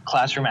of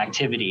classroom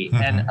activity.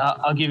 And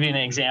I'll give you an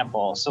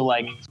example. So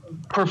like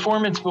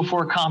performance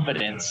before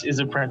competence is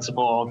a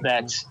principle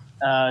that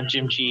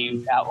Jim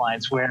G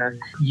outlines, where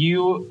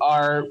you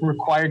are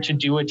required to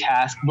do a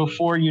task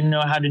before you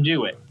know how to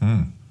do it.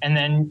 And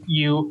then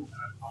you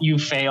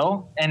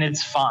fail and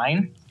it's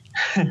fine.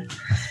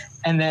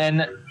 And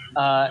then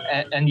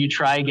and you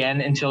try again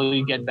until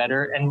you get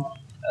better, and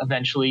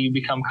eventually you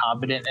become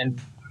competent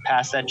and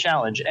pass that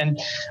challenge. And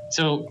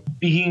so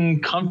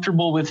being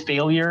comfortable with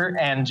failure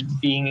and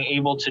being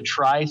able to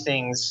try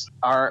things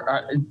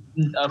are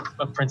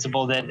a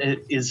principle that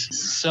is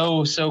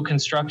so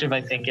constructive,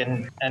 I think,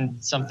 and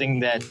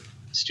something that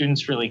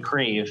students really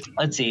crave.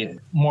 Let's see,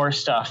 more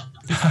stuff.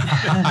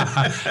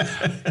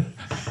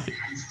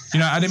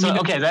 I didn't mean.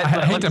 Okay,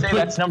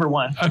 that's number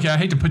 1. Okay, I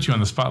hate to put you on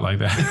the spot like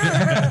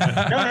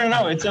that.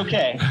 No, it's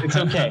okay. It's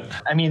okay.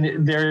 I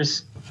mean,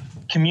 there's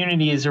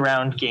communities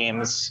around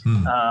games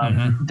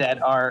that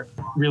are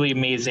really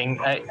amazing.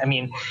 I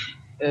mean,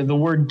 the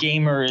word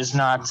gamer is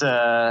not,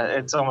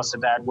 it's almost a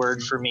bad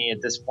word for me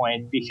at this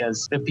point,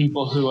 because the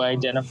people who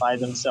identify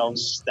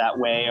themselves that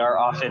way are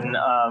often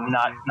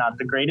not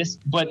the greatest.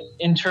 But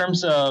in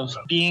terms of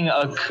being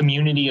a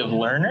community of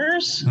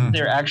learners,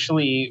 they're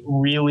actually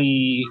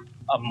really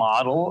a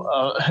model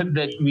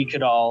that we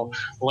could all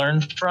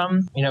learn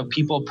from.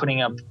 People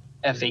putting up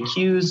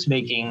FAQs,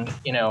 making,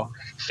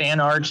 fan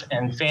art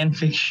and fan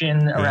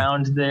fiction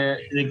around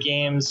the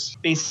games,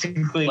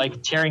 basically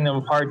like tearing them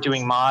apart,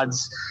 doing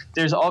mods.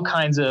 There's all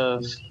kinds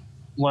of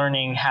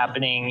learning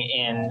happening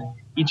in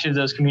each of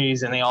those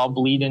communities, and they all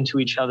bleed into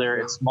each other.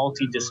 It's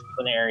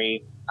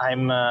multidisciplinary.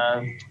 I'm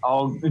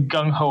all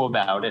gung-ho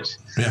about it.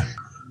 Yeah.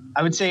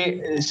 I would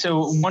say,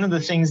 so one of the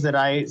things that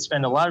I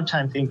spend a lot of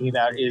time thinking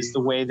about is the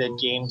way that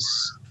games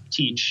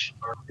teach.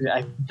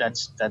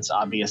 That's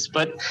obvious,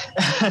 but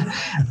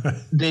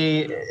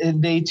they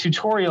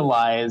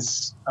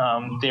tutorialize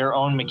their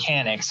own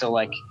mechanics. So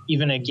like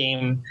even a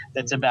game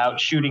that's about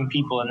shooting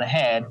people in the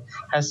head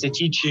has to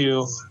teach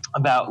you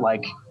about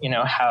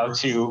how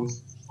to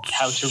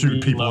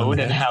reload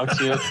and how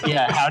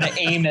to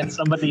aim at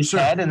somebody's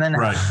head, and then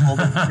how to hold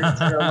the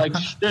trigger. Like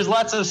there's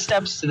lots of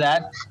steps to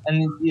that,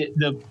 and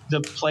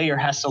the player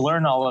has to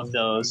learn all of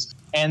those.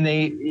 And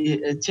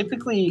they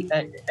typically,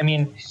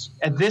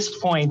 at this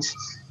point,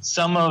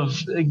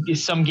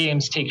 some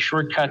games take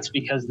shortcuts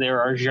because there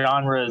are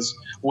genres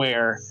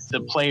where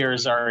the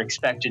players are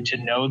expected to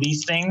know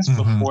these things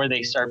before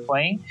they start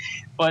playing.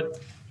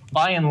 But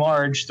by and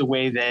large, the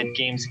way that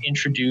games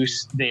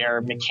introduce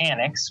their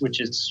mechanics, which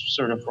is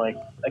sort of like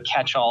a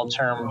catch-all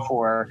term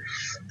for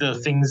the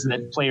things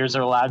that players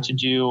are allowed to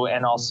do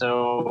and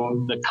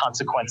also the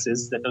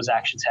consequences that those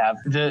actions have,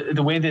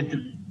 the way that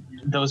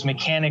those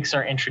mechanics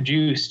are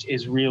introduced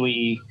is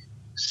really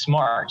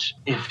smart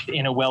if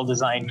in a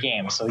well-designed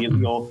game. So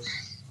you'll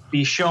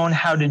be shown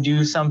how to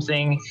do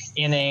something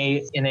in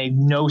a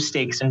no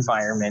stakes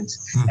environment,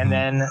 and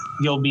then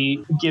you'll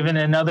be given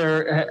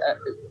another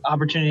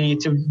opportunity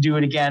to do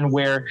it again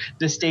where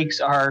the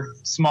stakes are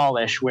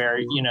smallish, where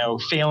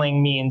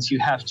failing means you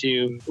have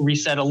to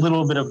reset a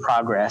little bit of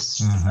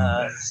progress,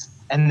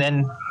 and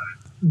then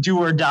do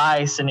or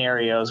die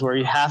scenarios where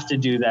you have to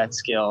do that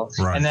skill.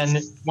 Right. And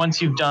then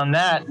once you've done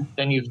that,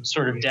 then you've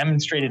sort of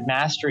demonstrated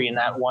mastery in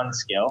that one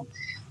skill.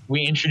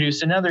 We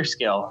introduce another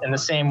skill in the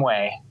same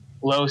way: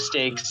 low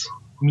stakes,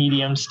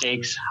 medium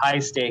stakes, high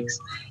stakes.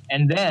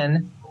 And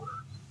then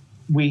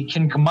we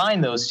can combine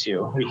those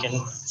two. We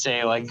can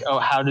say like, oh,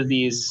 how do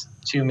these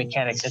two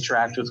mechanics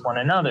interact with one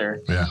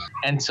another? Yeah.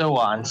 And so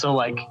on. So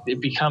like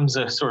it becomes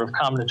a sort of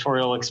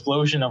combinatorial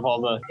explosion of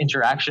all the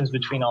interactions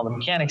between all the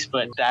mechanics,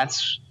 but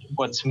that's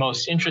what's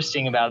most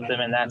interesting about them,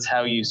 and that's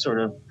how you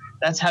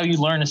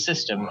learn a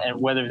system, and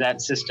whether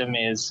that system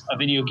is a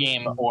video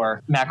game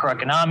or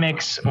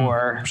macroeconomics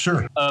or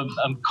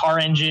a car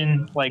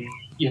engine. Like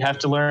you have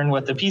to learn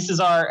what the pieces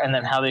are and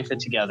then how they fit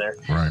together.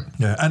 Right.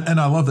 Yeah. And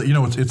I love that.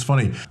 It's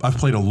funny. I've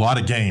played a lot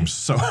of games,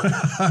 so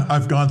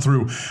I've gone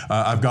through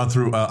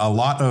a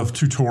lot of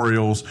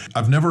tutorials.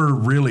 I've never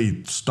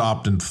really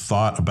stopped and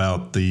thought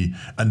about the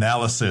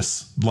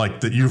analysis, like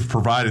that you've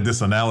provided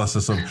this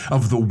analysis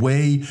of the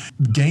way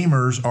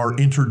gamers are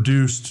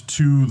introduced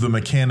to the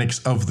mechanics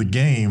of the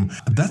game.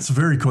 That's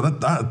very cool.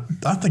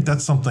 I think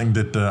that's something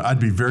that I'd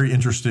be very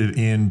interested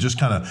in just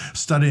kind of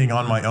studying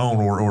on my own,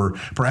 or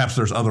perhaps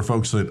there's other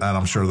folks that, and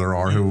I'm sure there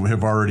are, who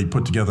have already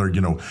put together,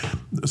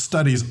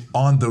 studies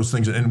on those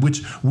things, and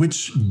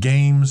which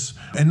games,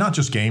 and not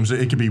just games,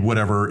 it could be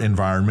whatever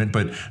environment,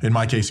 but in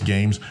my case,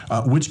 games,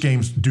 which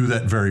games do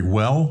that very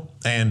well,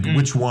 and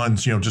which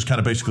ones, just kind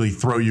of basically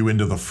throw you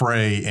into the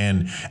fray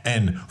and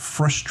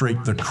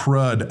frustrate the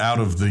crud out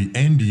of the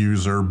end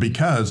user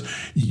because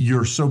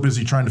you're so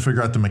busy trying to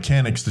figure out the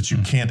mechanics that you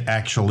can't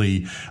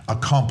actually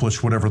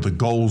accomplish whatever the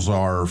goals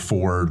are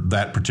for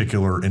that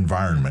particular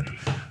environment.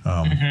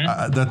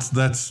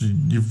 That's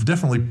you've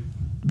definitely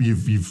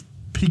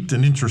piqued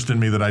an interest in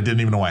me that I didn't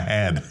even know I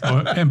had.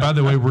 And by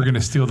the way, we're going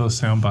to steal those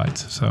sound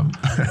bites. So,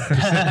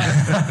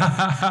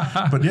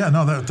 but yeah,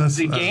 no, that's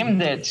the game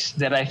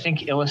that I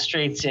think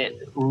illustrates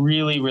it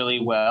really, really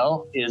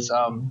well is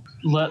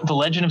The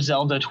Legend of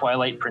Zelda: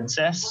 Twilight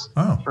Princess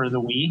for the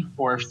Wii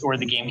or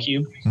the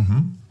GameCube.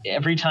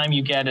 Every time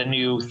you get a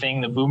new thing,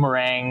 the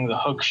boomerang, the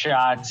hook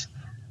shot,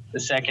 the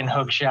second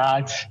hook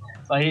shot,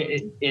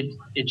 like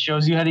it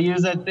shows you how to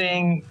use that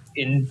thing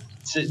in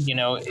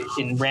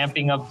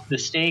ramping up the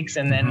stakes,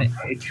 and then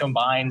it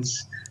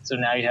combines. So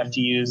now you have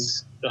to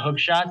use the hook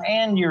shot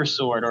and your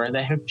sword, or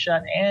the hook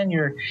shot and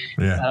your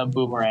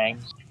boomerang.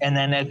 And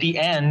then at the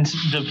end,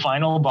 the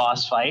final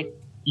boss fight,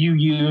 you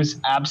use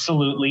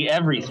absolutely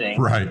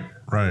everything. Right.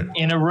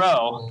 In a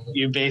row.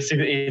 You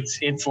basically,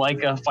 it's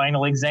like a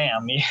final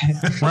exam.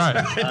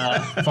 Right.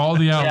 Follow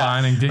the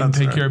outline and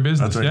take care of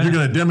business. That's right. Yeah. You're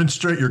going to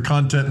demonstrate your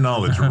content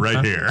knowledge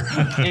right here.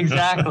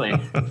 Exactly.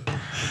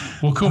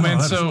 Well, cool, man.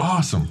 So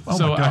awesome. Oh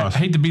so my gosh. I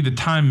hate to be the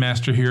time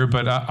master here,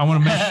 but I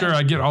want to make sure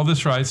I get all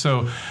this right.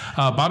 So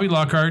Bobby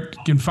Lockhart,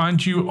 can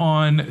find you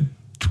on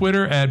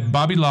Twitter at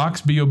Bobby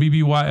Locks,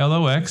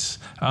 BOBBYLOX.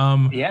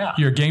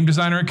 You're a game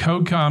designer at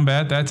Code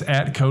Combat. That's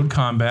at Code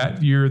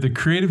Combat. You're the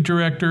creative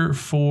director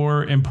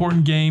for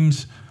Important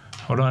Games.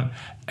 hold on.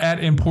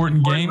 At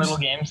Important Games. Little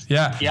Games.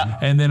 Yeah. Yeah.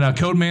 And then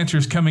Codemancer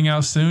is coming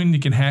out soon. You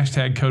can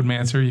hashtag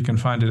Codemancer. You can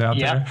find it out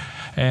there.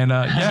 And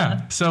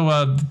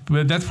so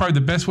that's probably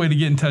the best way to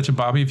get in touch with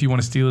Bobby if you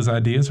want to steal his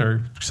ideas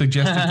or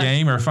suggest a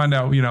game or find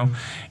out,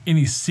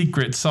 any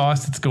secret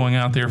sauce that's going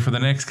out there for the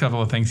next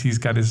couple of things he's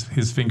got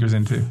his fingers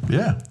into.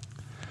 Yeah.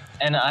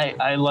 And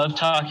I love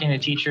talking to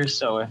teachers.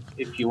 So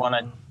if you want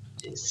to,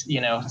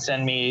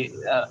 send me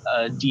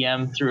a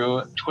DM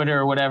through Twitter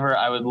or whatever,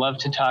 I would love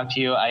to talk to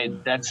you.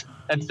 That's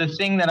the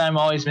thing that I'm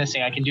always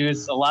missing. I can do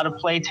is a lot of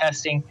play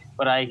testing,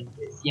 but I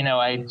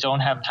don't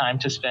have time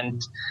to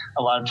spend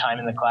a lot of time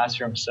in the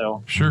classroom.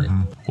 So sure.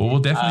 Well, we'll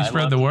definitely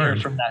spread the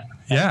word. From that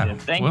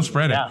we'll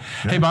spread it. Yeah.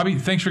 Hey, Bobby,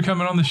 thanks for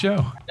coming on the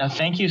show.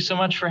 Thank you so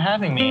much for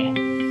having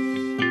me.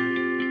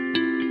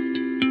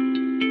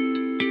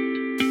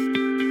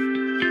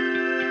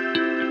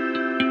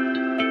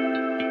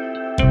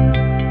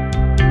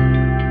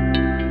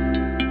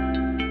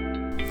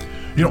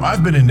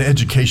 I've been in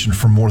education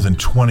for more than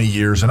 20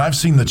 years, and I've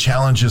seen the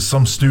challenges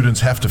some students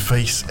have to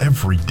face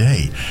every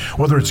day.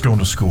 Whether it's going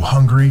to school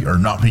hungry or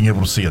not being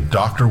able to see a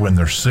doctor when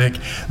they're sick,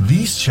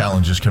 these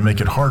challenges can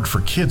make it hard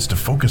for kids to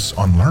focus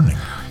on learning.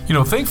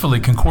 Thankfully,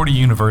 Concordia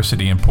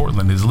University in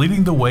Portland is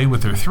leading the way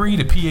with their 3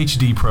 to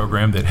PhD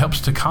program that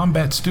helps to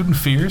combat student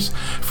fears,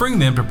 freeing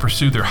them to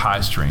pursue their high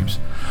streams.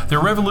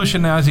 They're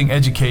revolutionizing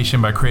education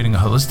by creating a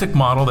holistic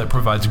model that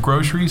provides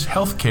groceries,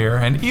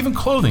 healthcare, and even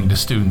clothing to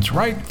students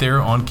right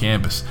there on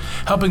campus,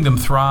 helping them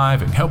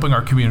thrive and helping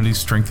our communities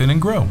strengthen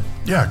and grow.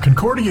 Yeah,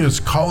 Concordia's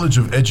College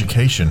of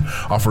Education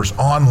offers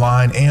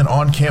online and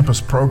on-campus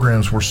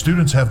programs where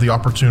students have the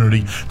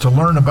opportunity to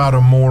learn about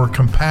a more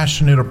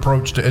compassionate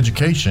approach to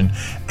education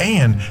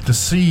and to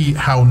see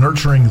how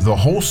nurturing the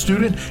whole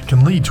student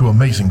can lead to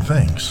amazing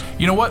things.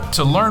 You know what?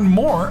 To learn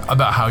more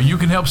about how you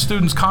can help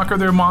students conquer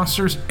their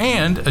monsters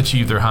and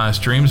achieve their high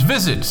streams,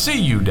 visit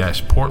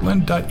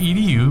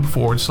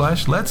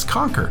cu-portland.edu/Let's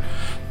Conquer.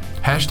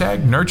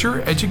 Hashtag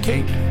nurture,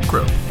 educate,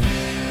 grow.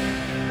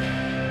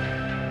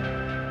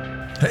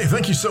 Hey,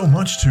 thank you so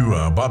much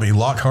to Bobby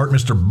Lockhart,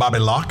 Mr. Bobby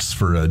Locks,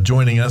 for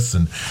joining us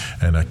and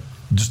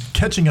just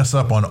catching us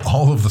up on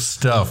all of the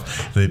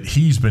stuff that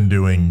he's been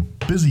doing.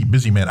 Busy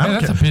man.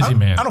 That's a busy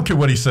man. I don't care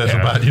what he says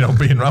about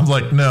being. I'm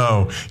like,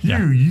 no,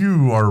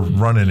 you are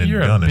running and gunning.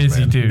 You're a busy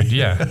man. dude.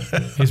 Yeah,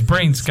 his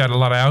brain's got a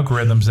lot of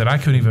algorithms that I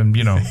couldn't even.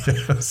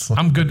 Yes.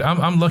 I'm good.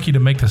 I'm lucky to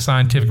make the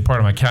scientific part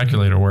of my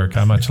calculator work.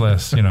 Much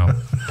less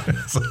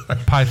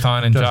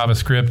Python and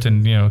JavaScript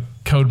and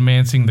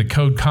Codemancing, the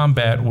code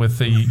combat with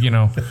the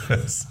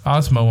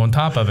Osmo on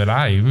top of it.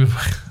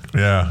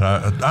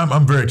 Yeah,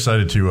 I'm very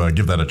excited to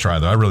give that a try,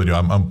 though. I really do.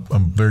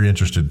 I'm very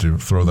interested to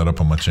throw that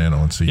up on my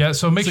channel and see. Yeah,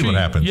 so make see sure what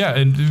happens. Yeah,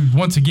 and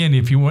once again,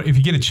 if you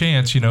get a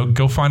chance,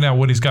 go find out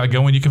what he's got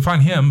going. You can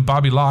find him,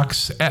 Bobby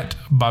Locks, at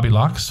Bobby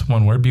Locks,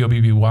 one word,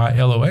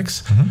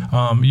 BOBBYLOX.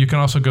 Mm-hmm. You can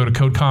also go to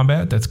Code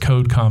Combat. That's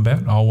Code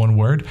Combat, all one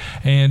word,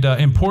 and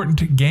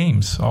Important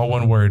Games, all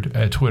one word,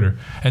 at Twitter.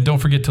 And don't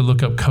forget to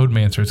look up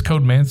Codemancer. It's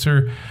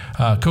Codemancer,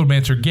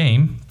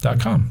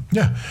 CodemancerGame.com.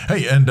 Yeah.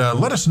 Hey, and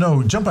let us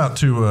know. Jump out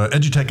to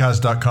edutechguys.com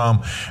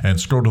and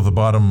scroll to the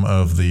bottom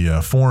of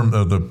the form,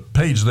 the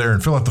page there,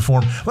 and fill out the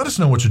form. Let us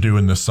know what you're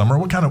doing this summer.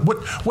 What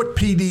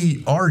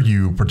PD are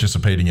you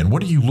participating in?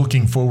 What are you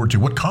looking forward to?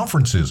 What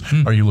conferences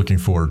are you looking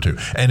forward to?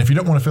 And if you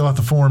don't want to fill out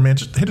the form, man,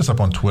 just hit us up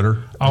on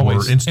Twitter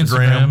Always. or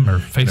Instagram or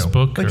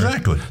Facebook.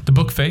 Exactly. Or the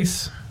book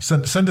face.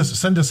 Send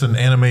us an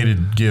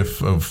animated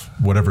GIF of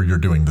whatever you're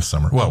doing this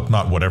summer. Well,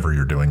 not whatever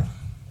you're doing.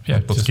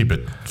 Yeah, let's keep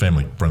it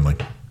family friendly.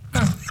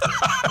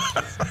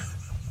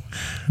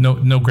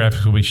 No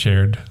graphics will be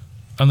shared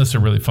unless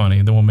they're really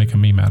funny. Then we'll make a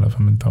meme out of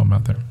them and throw them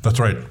out there. That's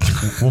right.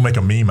 We'll make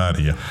a meme out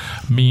of you.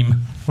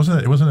 Meme.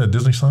 Wasn't it a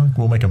Disney song?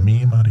 We'll make a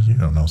meme out of you. I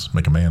don't know. Let's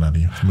make a man out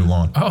of you. Let's move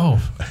on. Oh,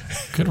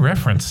 good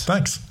reference.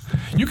 Thanks.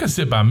 You can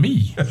sit by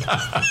me.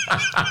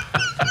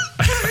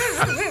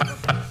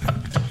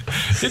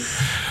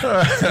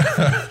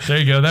 There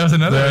you go. That was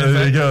another.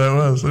 There you go.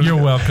 That was.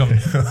 You're welcome.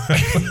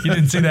 You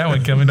didn't see that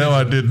one coming. No,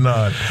 I did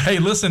not. Hey,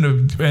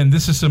 listen, and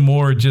this is some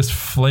more just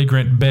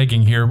flagrant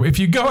begging here. If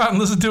you go out and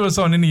listen to us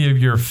on any of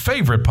your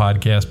favorite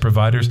podcast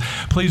providers,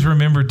 please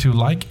remember to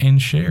like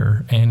and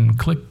share and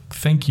click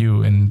thank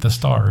you and the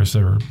stars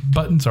or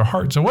buttons or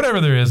hearts or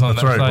whatever there is on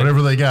that site. Site.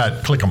 Whatever they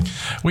got, click them.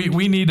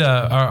 We need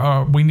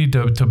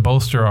to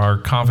bolster our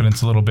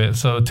confidence a little bit.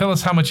 So tell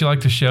us how much you like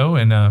the show,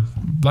 and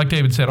like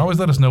David said, always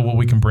let us know what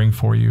we can bring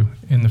for you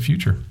in the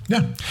future.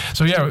 Yeah.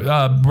 So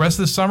rest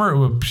of the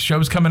summer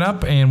shows coming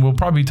up, and we'll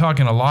probably be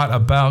talking a lot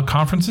about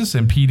conferences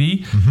and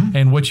PD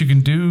and what you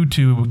can do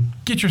to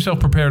get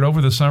yourself prepared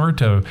over the summer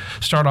to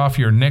start off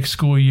your next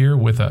school year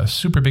with a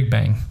super big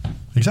bang.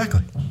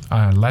 Exactly.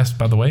 Last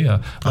big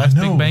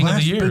bang of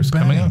the year is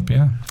coming up.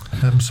 Yeah.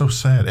 I'm so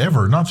sad.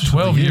 Ever. Not just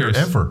 12 years.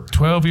 Ever.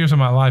 12 years of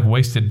my life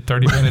wasted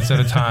 30 minutes at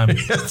a time.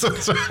 Yes,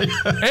 that's right.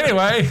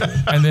 Anyway,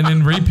 and then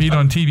in repeat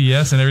on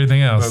TBS and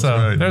everything else. That's so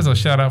right. There's a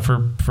shout out for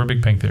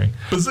Big Bang Theory.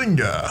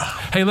 Bazinga.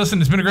 Hey, listen,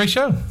 it's been a great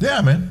show.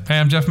 Yeah, man. Hey,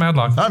 I'm Jeff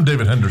Madlock. I'm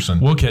David Henderson.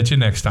 We'll catch you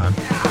next time.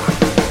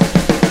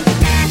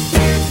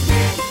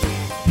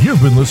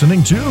 You've been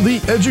listening to the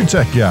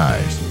EduTech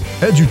Guys,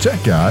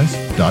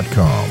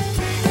 edutechguys.com.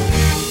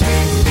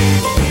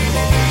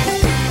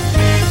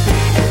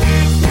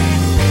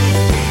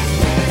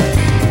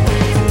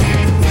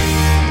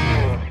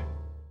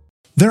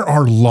 There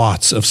are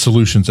lots of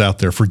solutions out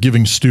there for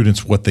giving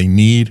students what they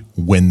need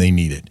when they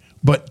need it.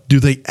 But do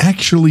they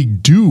actually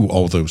do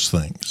all those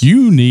things?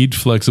 You need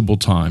flexible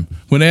time.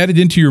 When added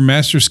into your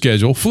master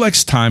schedule,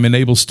 Flex Time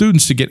enables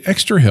students to get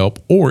extra help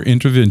or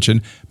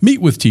intervention,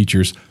 meet with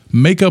teachers,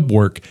 make up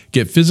work,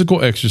 get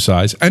physical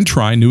exercise, and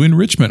try new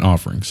enrichment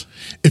offerings.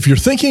 If you're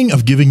thinking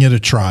of giving it a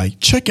try,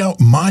 check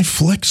out My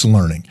Flex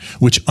Learning,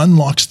 which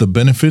unlocks the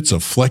benefits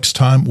of flex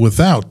time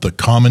without the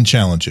common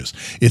challenges.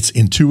 Its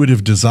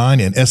intuitive design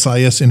and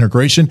SIS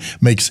integration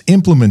makes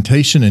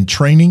implementation and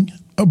training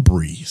a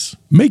breeze.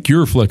 Make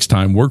your flex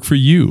time work for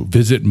you.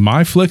 Visit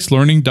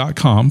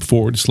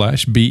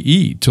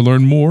myflexlearning.com/BE to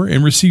learn more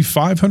and receive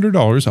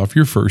 $500 off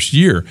your first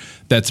year.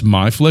 That's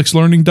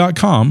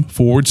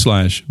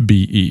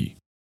myflexlearning.com/BE.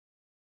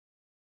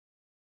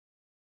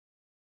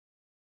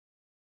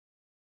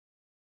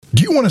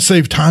 Do you want to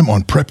save time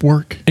on prep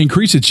work?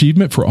 Increase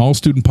achievement for all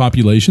student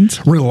populations?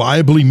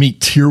 Reliably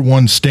meet Tier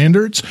 1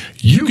 standards?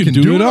 You can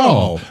do it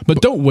all, but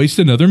don't waste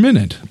another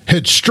minute.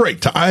 Head straight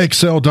to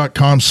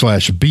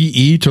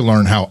IXL.com/BE to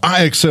learn how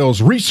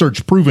IXL's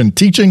research-proven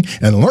teaching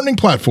and learning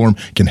platform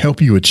can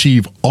help you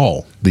achieve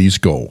all these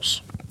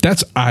goals.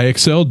 That's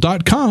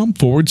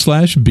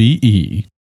IXL.com/BE.